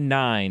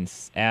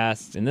X19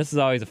 asked, and this is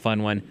always a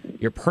fun one,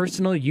 your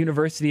personal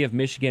University of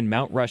Michigan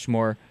Mount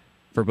Rushmore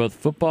for both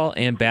football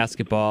and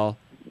basketball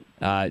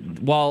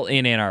while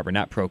in Ann Arbor,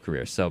 not pro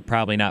career. So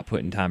probably not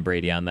putting Tom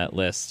Brady on that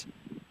list.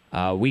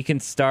 We can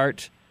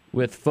start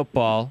with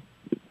football.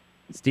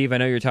 Steve, I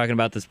know you were talking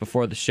about this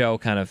before the show,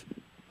 kind of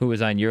who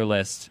was on your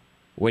list.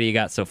 What do you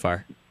got so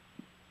far?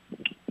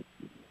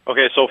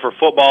 Okay, so for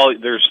football,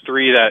 there's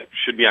three that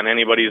should be on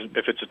anybody's.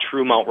 If it's a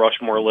true Mount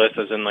Rushmore list,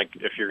 as in like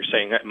if you're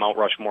saying that Mount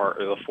Rushmore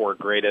are the four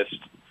greatest,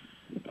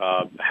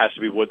 has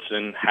to be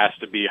Woodson, has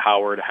to be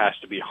Howard, has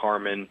to be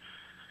Harmon.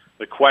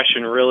 The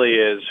question really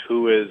is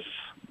who is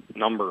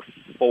number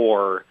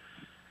 4.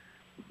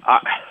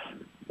 I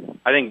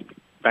think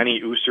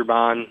Benny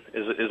Oosterbaan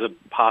is a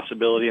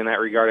possibility in that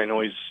regard. I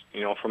know he's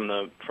from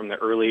the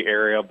early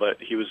area,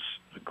 but he was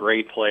a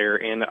great player,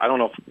 and I don't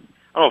know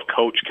if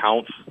coach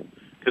counts.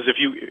 Because if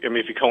you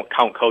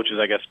count coaches,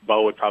 I guess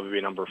Bo would probably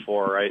be number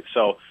 4, right?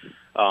 So,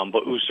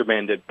 but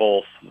Oosterbaan did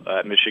both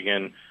at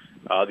Michigan.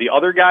 The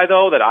other guy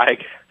though that I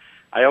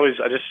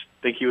just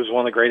think he was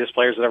one of the greatest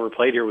players that ever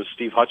played here was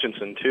Steve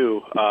Hutchinson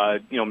too.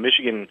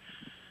 Michigan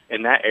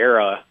in that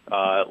era,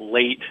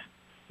 late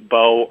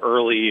Bo,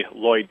 early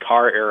Lloyd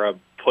Carr era,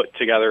 put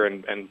together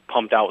and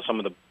pumped out some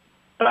of the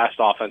best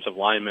offensive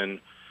linemen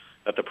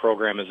that the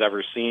program has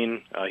ever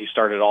seen. He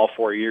started all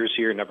 4 years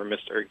here, never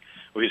missed.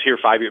 He was here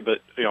 5 years, but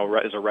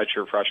as a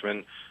redshirt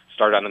freshman,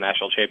 started on the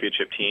national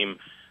championship team,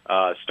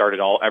 started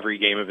every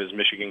game of his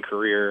Michigan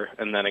career,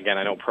 and then again,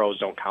 I know pros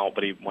don't count,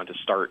 but he went to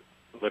start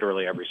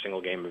literally every single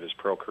game of his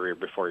pro career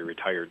before he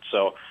retired.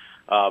 So,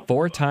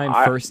 4-time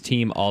first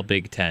team All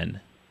Big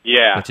Ten.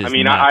 Yeah, which is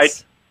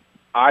nuts.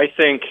 I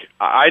think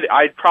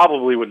I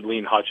probably would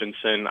lean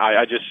Hutchinson.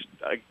 I just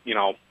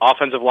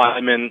offensive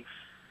linemen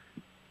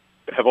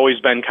have always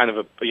been kind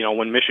of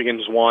when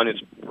Michigan's won,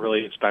 it's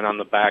been on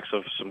the backs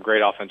of some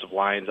great offensive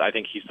lines. I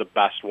think he's the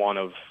best one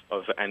of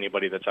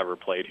anybody that's ever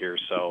played here.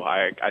 So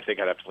I think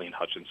I'd have to lean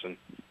Hutchinson.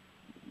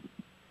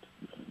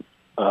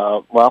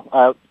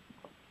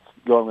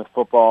 Going with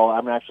football,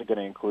 I'm actually going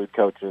to include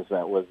coaches.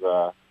 That was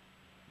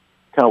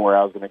kind of where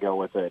I was going to go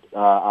with it.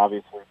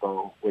 Obviously,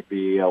 Bo would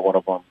be one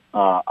of them.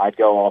 I'd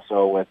go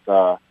also with,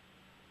 I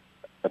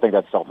think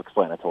that's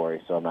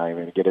self-explanatory, so I'm not even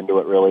going to get into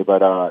it really,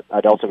 but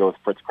I'd also go with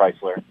Fritz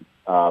Chrysler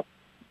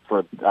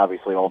for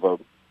obviously all the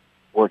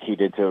work he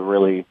did to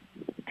really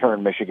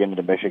turn Michigan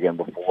into Michigan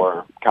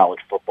before college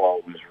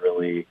football was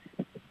really,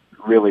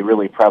 really,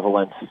 really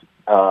prevalent,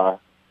 kind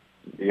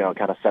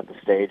of set the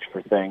stage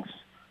for things.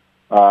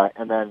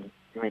 And then,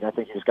 I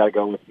think you just got to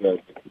go with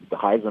the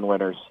Heisman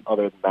winners.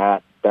 Other than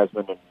that,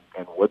 Desmond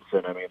and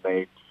Woodson,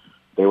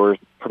 they were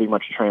pretty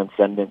much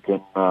transcendent in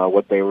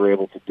what they were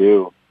able to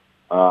do.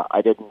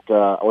 I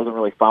wasn't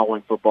really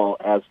following football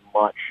as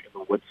much in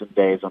the Woodson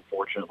days,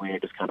 unfortunately. I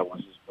just kind of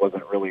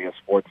wasn't really a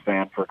sports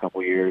fan for a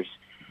couple of years.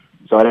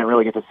 So I didn't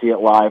really get to see it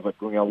live, but,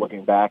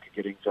 looking back and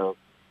getting to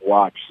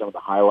watch some of the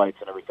highlights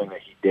and everything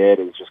that he did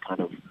is just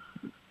kind of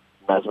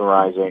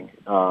mesmerizing.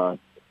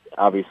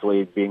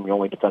 Obviously, being the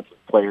only defensive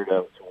player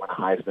to win a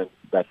Heisman,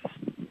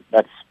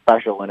 that's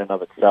special in and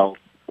of itself.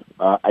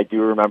 I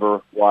do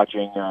remember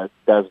watching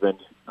Desmond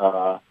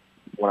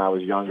when I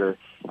was younger.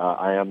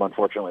 I am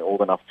unfortunately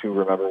old enough to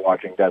remember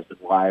watching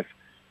Desmond live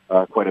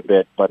quite a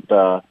bit.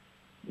 But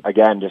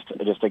again,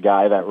 just a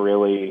guy that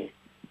really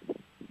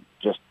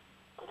just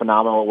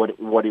phenomenal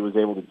what he was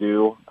able to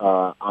do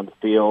on the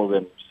field,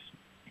 and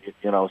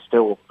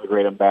still a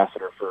great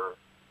ambassador for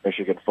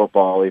Michigan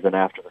football even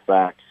after the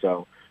fact.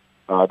 So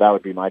that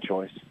would be my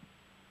choice.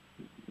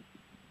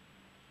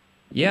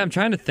 Yeah, I'm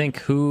trying to think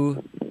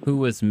who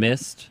was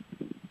missed,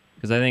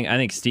 because I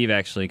think Steve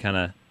actually kind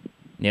of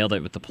nailed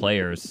it with the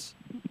players.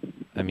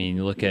 I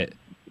mean, look at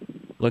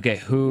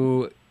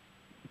who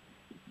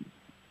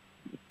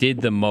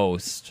did the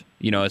most.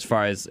 As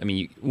far as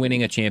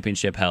winning a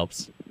championship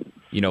helps.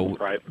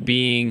 Right.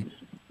 Being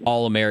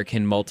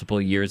All-American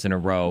multiple years in a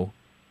row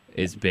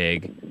is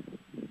big,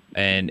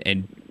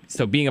 and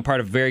so being a part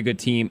of a very good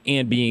team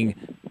and being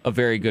a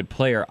very good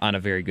player on a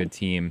very good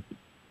team.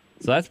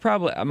 So that's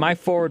probably my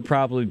four would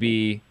probably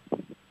be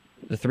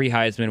the 3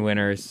 Heisman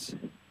winners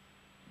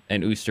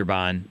and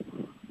Oosterbaan.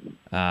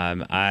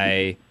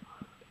 I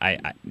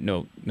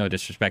no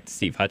disrespect to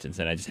Steve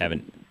Hutchinson, I just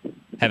haven't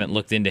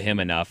looked into him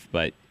enough,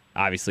 but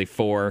obviously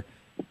 4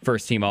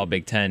 first-team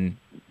All-Big Ten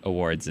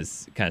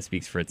awards kind of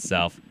speaks for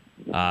itself.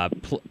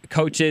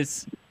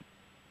 Coaches,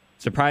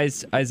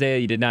 surprised, Isaiah,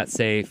 you did not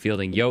say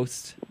Fielding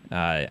Yost.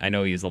 I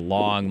know he was a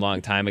long,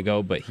 long time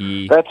ago, but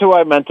that's who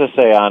I meant to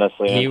say,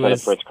 honestly, he instead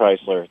was, of Fritz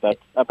Chrysler. That's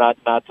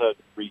not to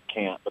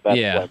recant, but that's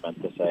yeah. what I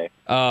meant to say.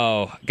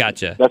 Oh,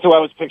 gotcha. That's who I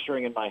was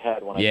picturing in my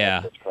head when I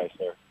said Fritz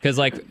Chrysler. Because,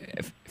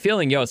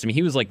 Fielding Yost,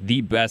 he was,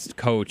 the best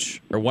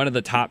coach, or one of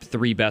the top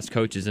 3 best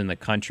coaches in the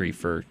country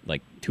for,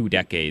 2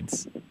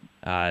 decades.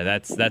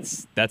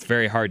 That's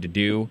very hard to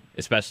do,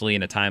 especially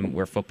in a time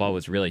where football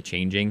was really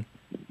changing.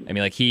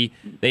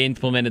 They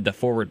implemented the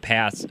forward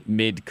pass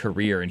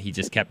mid-career, and he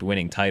just kept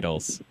winning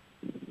titles.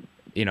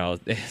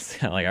 It's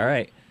kind of all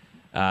right.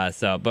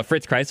 But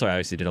Fritz Chrysler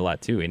obviously did a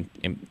lot too,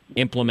 and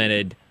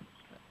implemented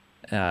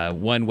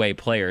one-way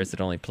players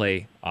that only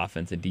play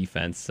offense and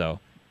defense. So,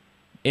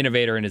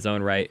 innovator in his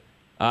own right.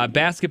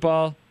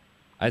 Basketball,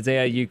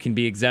 Isaiah, you can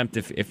be exempt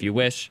if you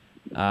wish.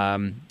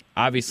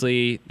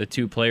 Obviously, the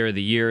 2 player of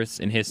the years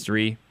in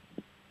history,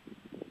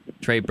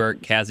 Trey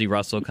Burke, Cassie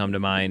Russell, come to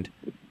mind.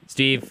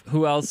 Steve,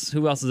 who else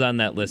is on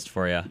that list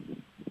for you?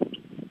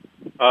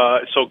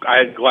 So I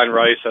had Glenn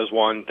Rice as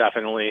one,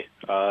 definitely.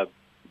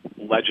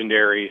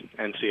 Legendary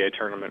NCAA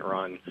tournament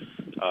run.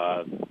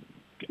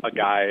 A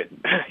guy,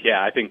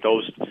 yeah, I think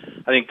those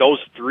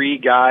 3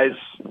 guys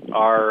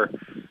are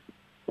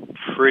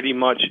pretty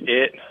much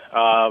it.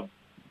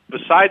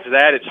 Besides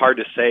that, it's hard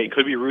to say. It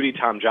could be Rudy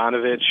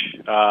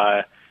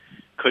Tomjanovich.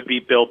 Could be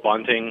Bill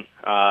Bunting.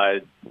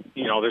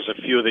 There's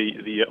a few of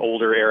the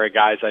older era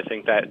guys I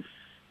think that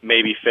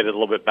maybe fit it a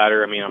little bit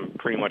better. I'm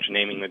pretty much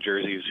naming the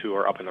jerseys who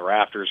are up in the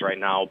rafters right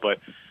now, but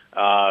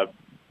I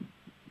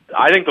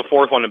think the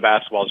 4th one in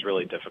basketball is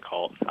really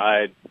difficult.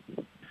 I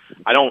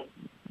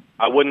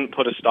wouldn't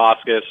put a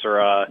Stauskas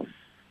or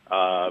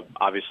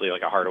obviously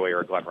a Hardaway or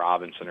a Glenn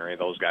Robinson or any of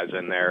those guys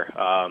in there.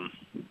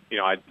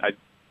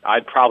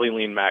 I'd probably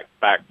lean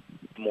back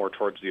more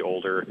towards the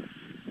older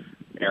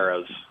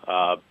eras.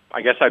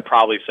 I guess I'd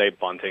probably say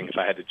Bunting if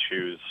I had to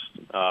choose.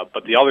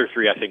 But the other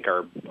 3, I think,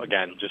 are,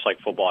 again, just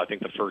like football, I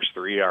think the first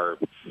 3 are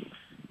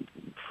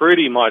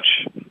pretty much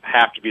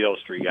have to be those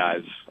 3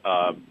 guys,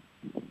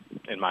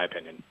 in my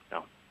opinion.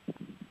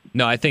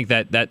 No, I think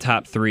that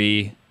top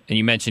 3, and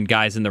you mentioned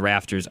guys in the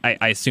rafters,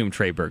 I assume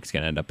Trey Burke's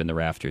going to end up in the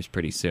rafters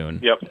pretty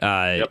soon.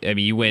 Yep.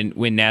 You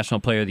win National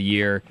Player of the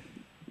Year,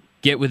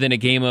 get within a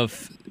game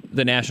of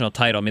the national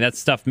title. That's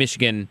stuff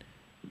Michigan,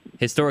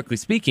 historically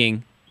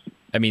speaking,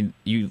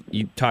 you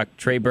talk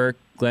Trey Burke,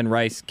 Glenn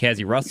Rice,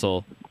 Cassie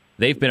Russell,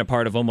 they've been a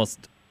part of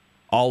almost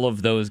all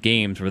of those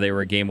games where they were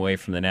a game away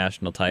from the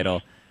national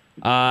title.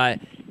 I'm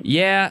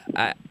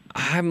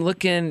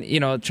looking,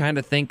 trying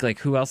to think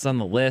who else on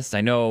the list.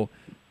 I know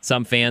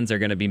some fans are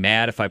going to be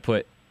mad if I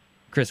put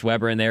Chris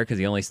Webber in there because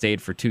he only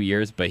stayed for 2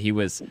 years, but he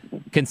was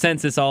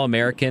consensus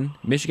All-American.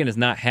 Michigan has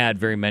not had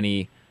very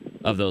many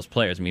of those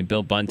players.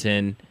 Bill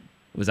Bunting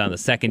was on the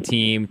second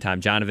team.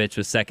 Tomjanovich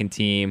was second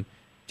team.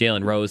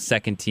 Jalen Rose,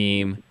 second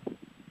team.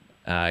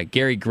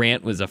 Gary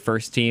Grant was a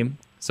first team,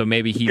 so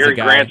maybe he's a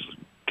guy.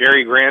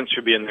 Gary Grant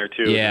should be in there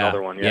too. Yeah,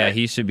 another one. Yeah,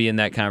 he should be in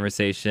that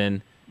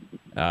conversation.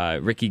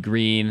 Ricky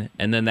Green,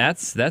 and then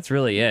that's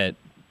really it.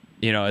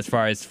 As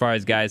far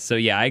as guys. So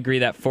yeah, I agree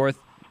that fourth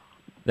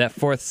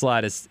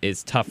slot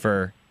is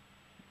tougher.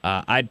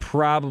 I'd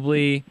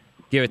probably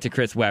give it to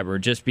Chris Webber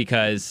just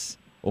because,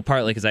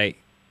 partly because I,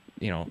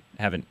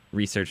 haven't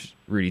researched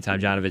Rudy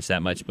Tomjanovich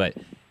that much, but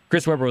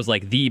Chris Webber was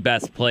the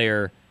best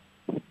player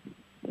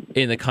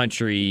in the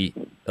country.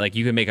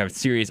 You can make a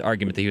serious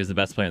argument that he was the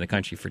best player in the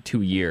country for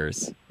 2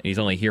 years, and he's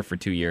only here for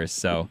 2 years.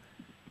 So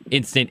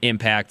instant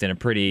impact and a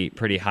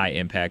pretty high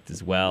impact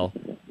as well.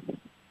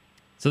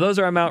 So those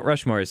are our Mount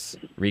Rushmores,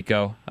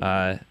 Rico.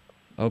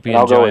 Hope you enjoy them.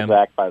 I'll go with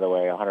Zach, by the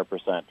way,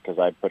 100%, because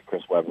I put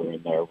Chris Webber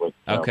in there with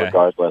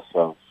regardless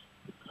of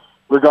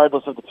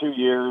the 2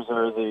 years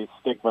or the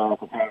stigma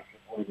attached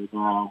to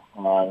now. I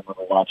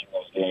remember watching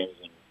those games,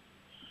 and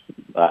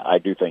I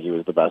do think he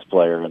was the best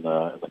player in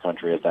the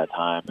country at that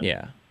time.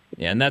 Yeah,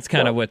 and that's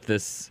kind of what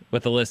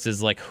the list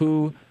is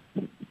who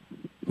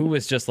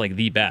was just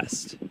the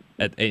best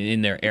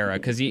in their era,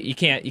 because you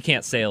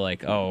can't say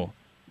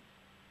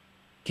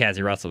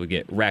Cassie Russell would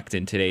get wrecked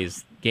in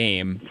today's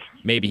game.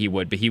 Maybe he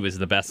would, but he was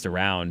the best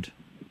around,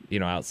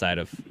 outside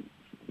of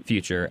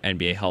future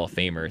NBA Hall of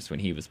Famers when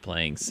he was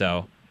playing.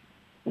 So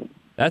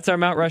that's our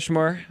Mount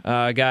Rushmore.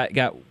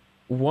 Got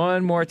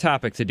one more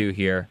topic to do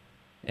here,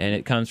 and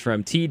it comes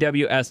from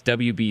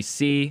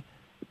TWSWBC.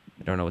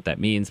 I don't know what that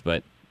means,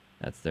 but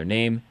that's their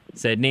name. It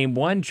said, name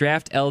one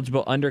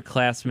draft-eligible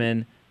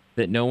underclassman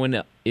that no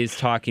one is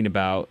talking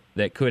about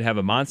that could have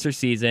a monster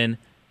season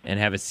and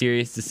have a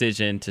serious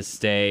decision to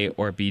stay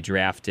or be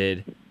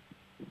drafted.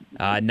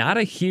 Not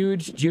a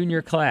huge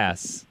junior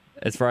class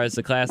as far as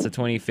the class of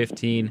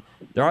 2015.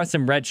 There are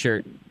some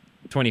redshirt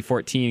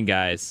 2014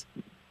 guys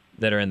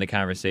that are in the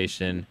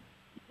conversation.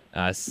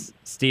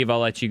 Steve, I'll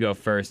let you go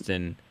first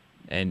and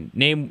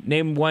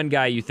name one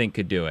guy you think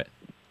could do it.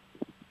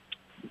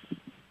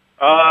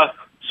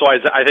 So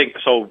I think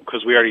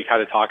because we already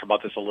kind of talked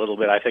about this a little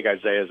bit. I think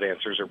Isaiah's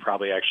answers are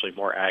probably actually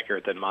more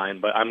accurate than mine.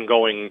 But I'm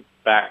going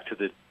back to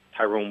the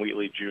Tyrone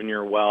Wheatley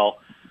Jr.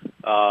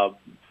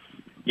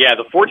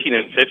 The 14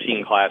 and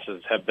 15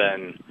 classes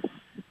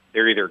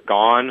they're either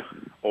gone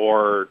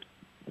or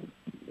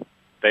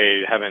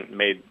they haven't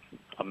made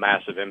a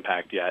massive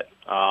impact yet.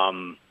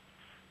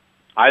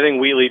 I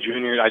think Wheatley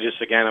Jr.,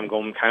 I'm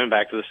going kind of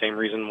back to the same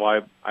reason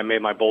why I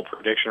made my bold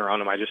prediction around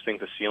him. I just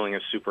think the ceiling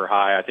is super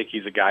high. I think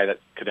he's a guy that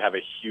could have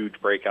a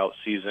huge breakout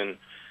season.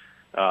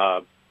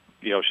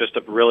 It's just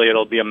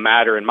it'll be a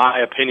matter, in my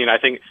opinion, I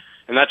think,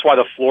 and that's why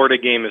the Florida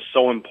game is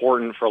so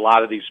important for a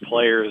lot of these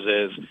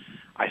players is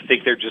I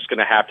think they're just going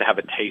to have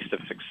a taste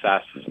of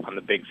success on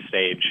the big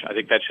stage. I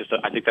think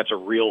that's a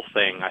real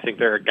thing. I think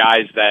there are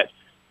guys that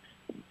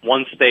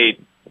once they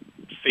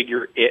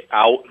figure it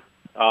out,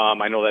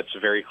 I know that's a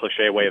very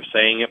cliche way of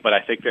saying it, but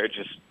I think they're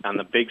just on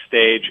the big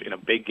stage in a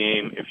big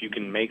game. If you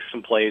can make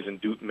some plays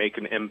and make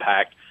an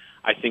impact,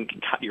 I think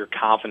your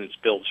confidence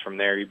builds from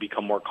there. You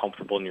become more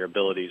comfortable in your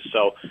abilities.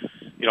 So,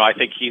 I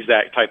think he's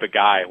that type of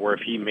guy where if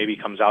he maybe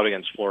comes out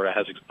against Florida,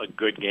 has a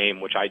good game,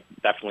 which I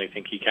definitely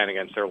think he can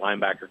against their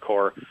linebacker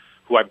core,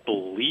 who I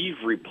believe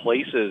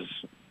replaces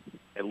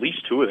at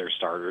least two of their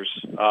starters.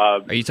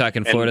 Are you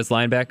talking Florida's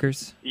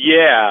linebackers?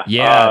 Yeah.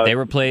 Yeah, they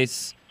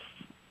replace...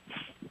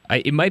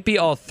 it might be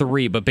all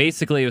three, but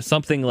basically it was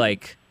something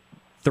like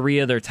three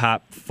of their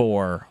top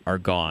four are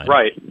gone.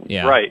 Right.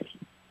 Yeah. Right.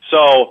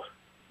 So,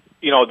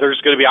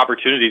 there's going to be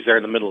opportunities there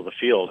in the middle of the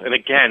field. And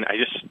again,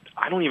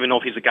 I don't even know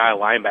if he's a guy, a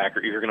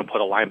linebacker, you're going to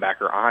put a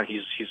linebacker on.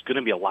 He's going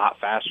to be a lot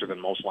faster than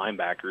most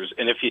linebackers.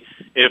 And if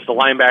the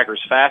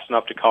linebacker's fast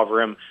enough to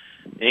cover him,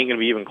 he ain't going to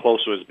be even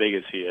close to as big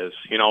as he is.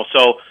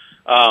 So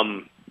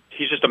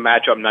he's just a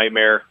matchup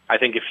nightmare. I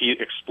think if he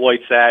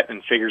exploits that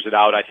and figures it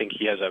out, I think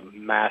he has a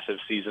massive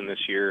season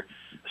this year.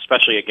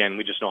 Especially, again,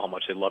 we just know how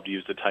much they love to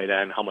use the tight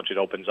end, how much it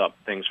opens up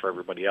things for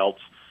everybody else.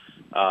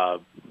 I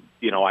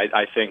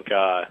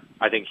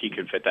think he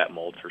could fit that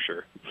mold for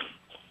sure.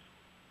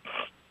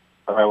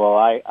 All right. Well,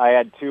 I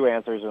had two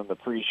answers in the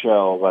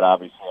pre-show, but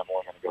obviously I'm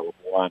only going to go with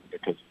one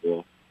because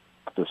of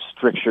the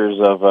strictures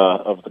of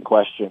the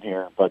question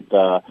here. But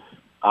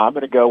I'm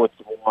going to go with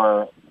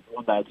one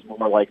that's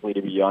more likely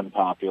to be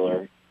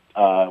unpopular,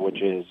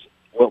 which is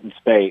Wilton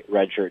Speight,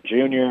 redshirt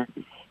junior,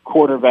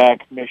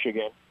 quarterback,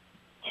 Michigan,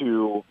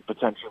 to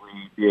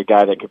potentially be a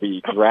guy that could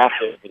be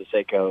drafted for the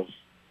sake of,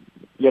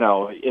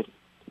 if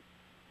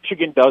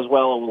Michigan does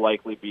well, it will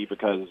likely be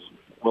because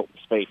Wilton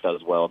Speight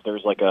does well. If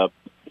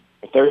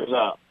there's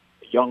a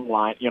young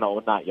line,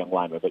 not young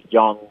lineman, but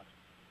younger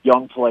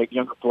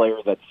player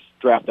that's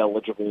draft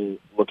eligible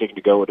looking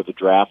to go into the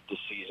draft this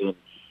season,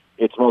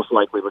 it's most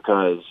likely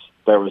because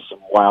there was some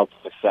wild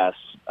success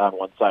on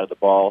one side of the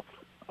ball.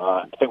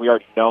 I think we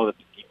already know that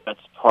the defense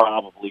is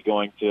probably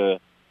going to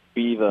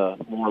be the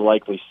more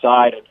likely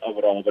side of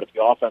it all, but if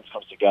the offense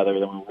comes together,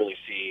 then we'll really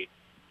see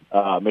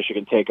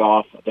Michigan take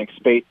off. I think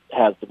Speight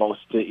has the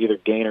most to either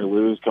gain or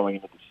lose going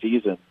into the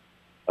season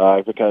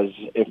because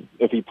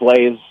if he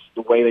plays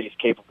the way that he's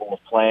capable of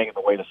playing and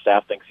the way the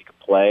staff thinks he can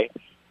play,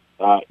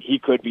 he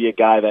could be a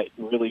guy that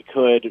really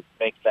could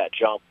make that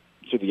jump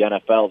to the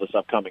NFL this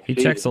upcoming season.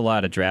 He checks a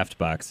lot of draft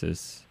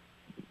boxes.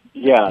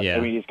 Yeah. I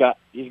mean, he's got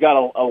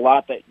a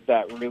lot that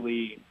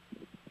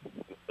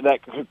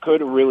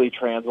could really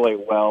translate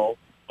well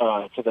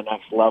to the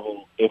next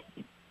level if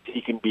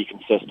he can be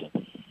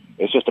consistent.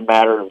 It's just a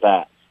matter of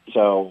that.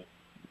 So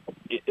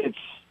it's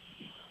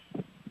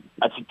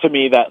to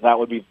me that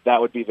would be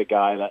the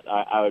guy that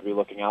I would be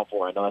looking out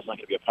for. I know that's not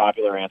going to be a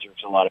popular answer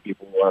because a lot of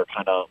people are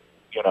kind of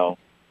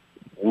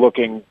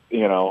looking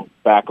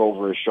back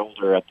over his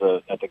shoulder at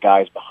the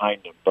guys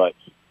behind him. But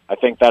I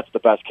think that's the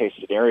best case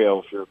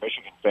scenario if you're a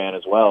Michigan fan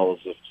as well. Is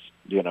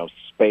if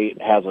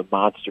Speight has a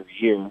monster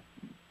year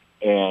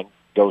and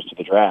goes to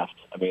the draft.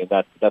 I mean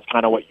that's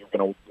kind of what you're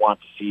going to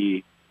want to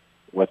see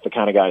with the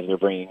kind of guys they're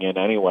bringing in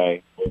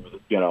anyway, for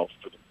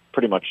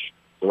pretty much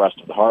the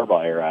rest of the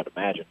Harbaugh era, I'd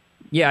imagine.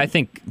 Yeah, I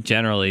think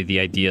generally the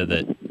idea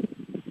that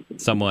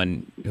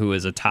someone who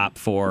is a top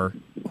 4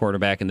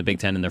 quarterback in the Big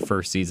Ten in their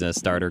first season as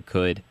starter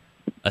could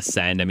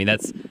ascend. I mean,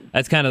 that's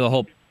kind of the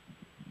whole.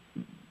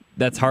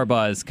 That's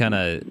Harbaugh's kind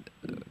of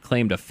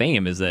claim to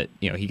fame is that,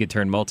 he could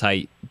turn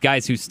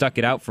guys who stuck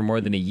it out for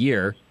more than a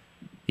year.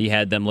 He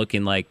had them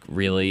looking like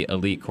really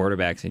elite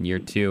quarterbacks in year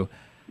 2.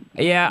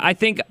 Yeah, I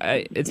think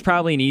it's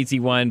probably an easy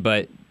one,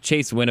 but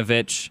Chase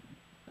Winovich,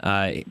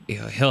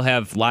 he'll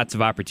have lots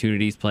of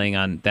opportunities playing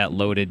on that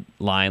loaded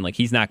line. Like,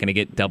 he's not going to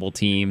get double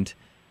teamed,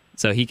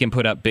 so he can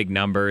put up big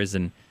numbers,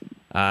 and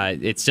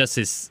it's just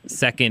his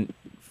second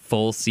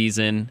full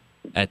season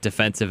at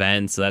defensive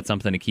end, so that's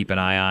something to keep an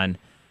eye on.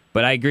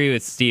 But I agree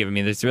with Steve. I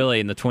mean, there's really,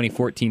 in the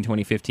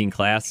 2014-2015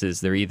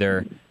 classes, they're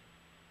either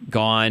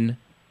gone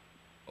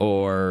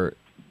or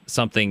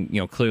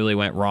something, clearly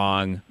went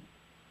wrong,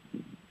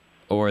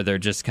 or they're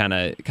just kind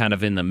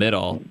of in the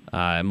middle.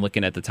 I'm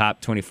looking at the top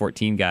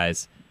 2014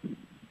 guys.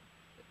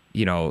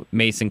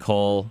 Mason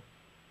Cole,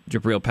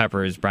 Jabril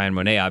Peppers, Brian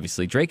Monet,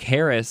 obviously. Drake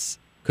Harris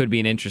could be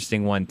an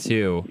interesting one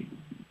too.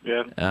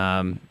 Yeah.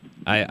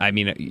 I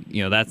mean,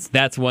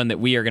 that's one that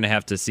we are going to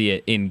have to see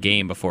it in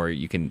game before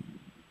you can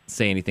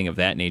say anything of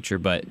that nature.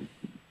 But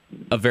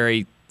a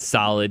very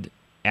solid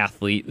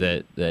athlete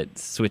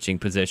that's switching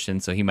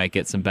positions, so he might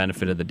get some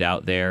benefit of the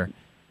doubt there.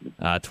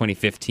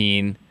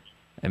 2015.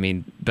 I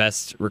mean,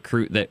 best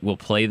recruit that will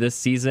play this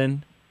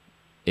season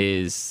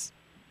is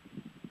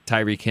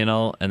Tyreek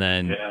Hill, and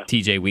then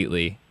T.J.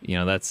 Wheatley.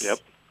 That's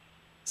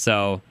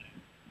so.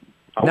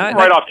 I wouldn't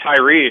write off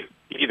Tyree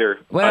either.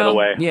 By the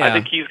way, yeah. I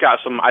think he's got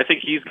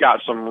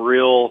some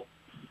real.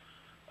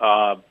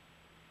 I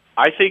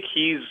think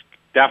he's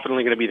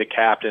definitely going to be the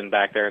captain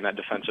back there in that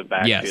defensive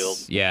backfield.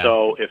 Yes, yeah.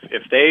 So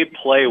if they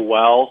play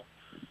well,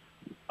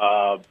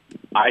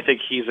 I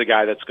think he's a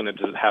guy that's going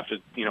to have to.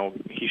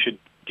 He should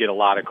get a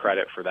lot of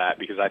credit for that,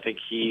 because I think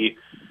he's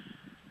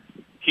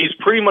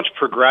pretty much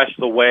progressed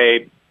the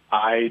way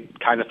I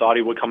kind of thought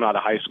he would coming out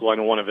of high school. I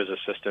know one of his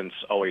assistants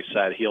always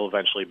said he'll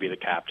eventually be the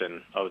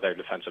captain of their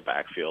defensive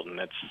backfield, and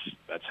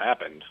that's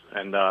happened.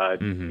 And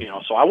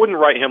so I wouldn't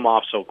write him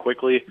off so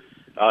quickly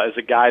as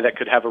a guy that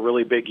could have a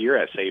really big year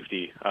at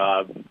safety.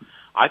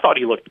 I thought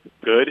he looked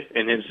good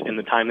in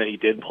the time that he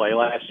did play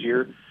last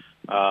year.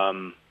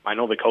 I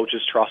know the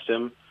coaches trust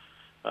him.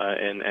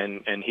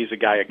 And he's a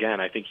guy,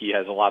 again, I think he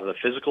has a lot of the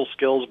physical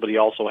skills, but he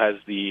also has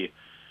the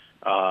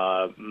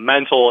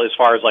mental, as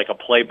far as like a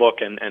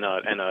playbook and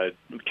a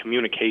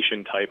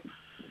communication type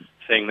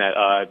thing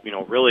that,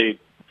 really,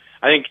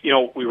 I think,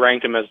 we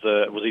ranked him as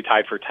was he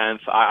tied for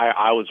 10th?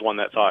 I was one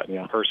that thought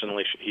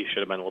personally he should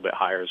have been a little bit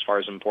higher as far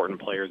as important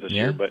players this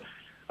year. But,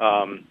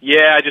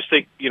 I just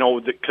think,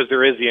 because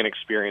there is the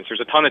inexperience.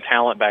 There's a ton of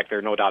talent back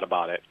there, no doubt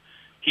about it.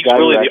 He's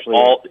really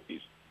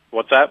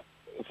what's that?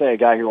 Say a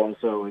guy who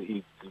also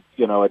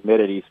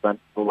admitted he spent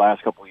the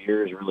last couple of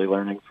years really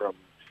learning from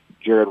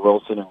Jared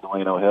Wilson and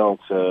Dwayne O'Hill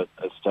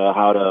as to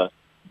how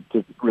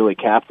to really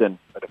captain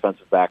a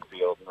defensive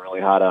backfield and really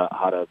how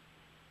to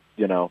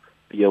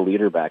be a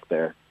leader back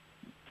there.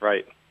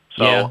 Right.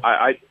 So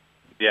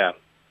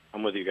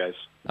I'm with you guys.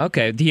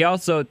 Okay. He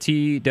also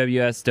TWS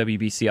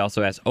WBC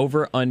also asked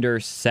over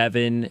under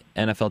 7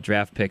 NFL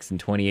draft picks in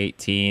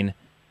 2018,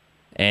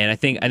 and I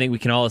think we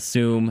can all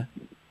assume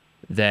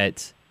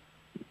that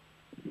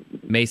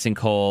Mason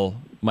Cole,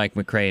 Mike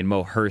McCray, and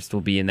Mo Hurst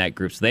will be in that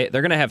group. So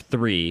they're going to have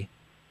 3.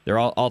 They're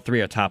all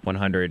 3 are top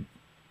 100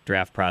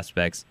 draft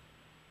prospects.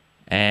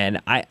 And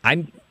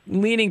I'm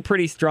leaning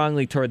pretty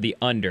strongly toward the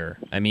under.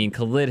 I mean,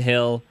 Khalid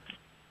Hill,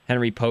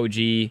 Henry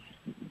Poggi,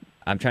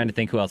 I'm trying to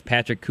think who else.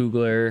 Patrick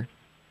Kugler,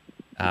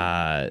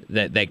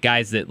 that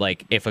guys that,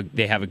 like, if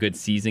they have a good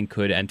season,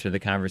 could enter the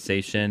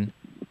conversation.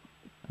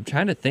 I'm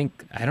trying to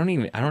think. I don't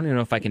even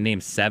know if I can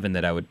name 7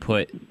 that I would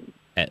put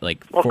at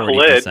like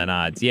 40%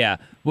 odds. Yeah.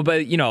 Well,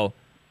 but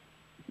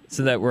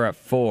so that we're at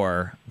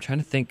 4. I'm trying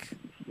to think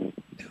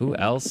who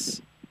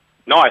else.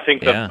 No, I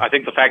think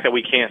the fact that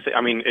we can't say,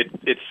 I mean,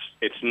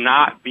 it's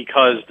not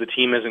because the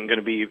team isn't going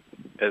to be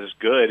as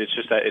good. It's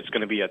just that it's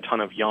going to be a ton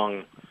of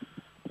young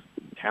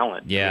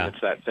talent. Yeah. I mean,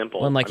 it's that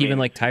simple. Well, and even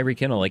Tyreek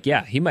Hill,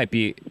 he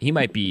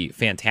might be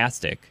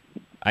fantastic.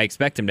 I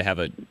expect him to have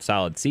a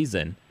solid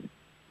season,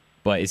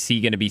 but is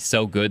he going to be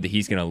so good that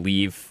he's going to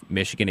leave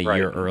Michigan a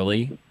year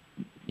early?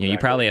 You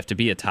probably have to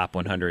be a top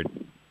 100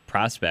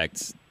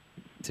 prospect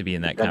to be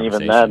in that conversation.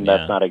 And even then,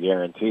 that's not a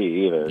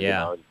guarantee either.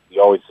 Yeah.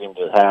 You always seem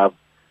to have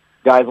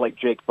guys like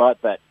Jake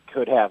Butt that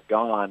could have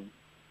gone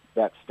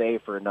that stay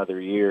for another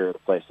year at a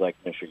place like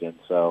Michigan.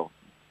 So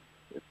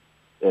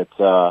it's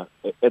they're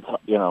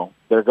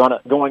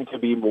going to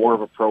be more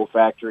of a pro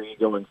factory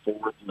going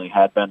forward than they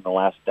had been the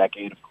last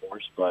decade, of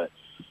course. But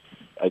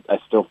I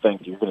still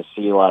think you're going to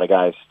see a lot of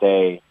guys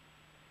stay.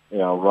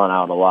 Run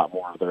out a lot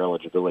more of their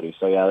eligibility.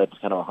 So, that's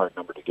kind of a hard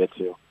number to get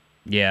to.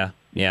 Yeah.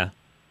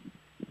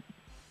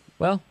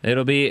 Well,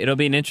 it'll be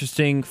an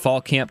interesting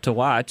fall camp to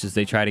watch as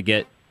they try to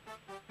get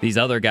these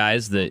other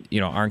guys that,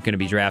 aren't going to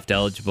be draft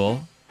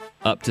eligible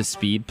up to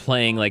speed,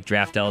 playing like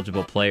draft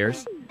eligible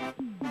players.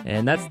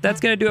 And that's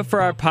going to do it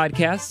for our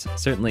podcast.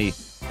 Certainly,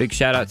 big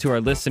shout out to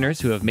our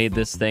listeners who have made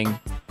this thing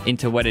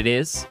into what it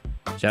is.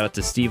 Shout out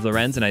to Steve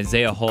Lorenz and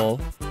Isaiah Hull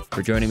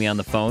for joining me on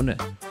the phone to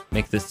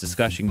make this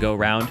discussion go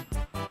round.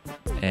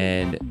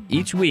 And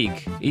each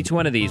week, each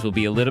one of these will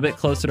be a little bit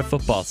closer to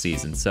football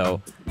season.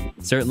 So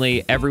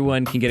certainly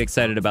everyone can get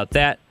excited about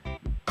that.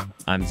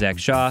 I'm Zach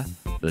Shaw,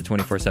 for the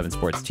 24/7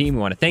 Sports team.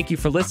 We want to thank you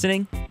for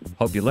listening.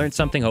 Hope you learned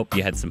something. Hope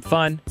you had some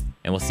fun.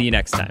 And we'll see you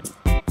next time.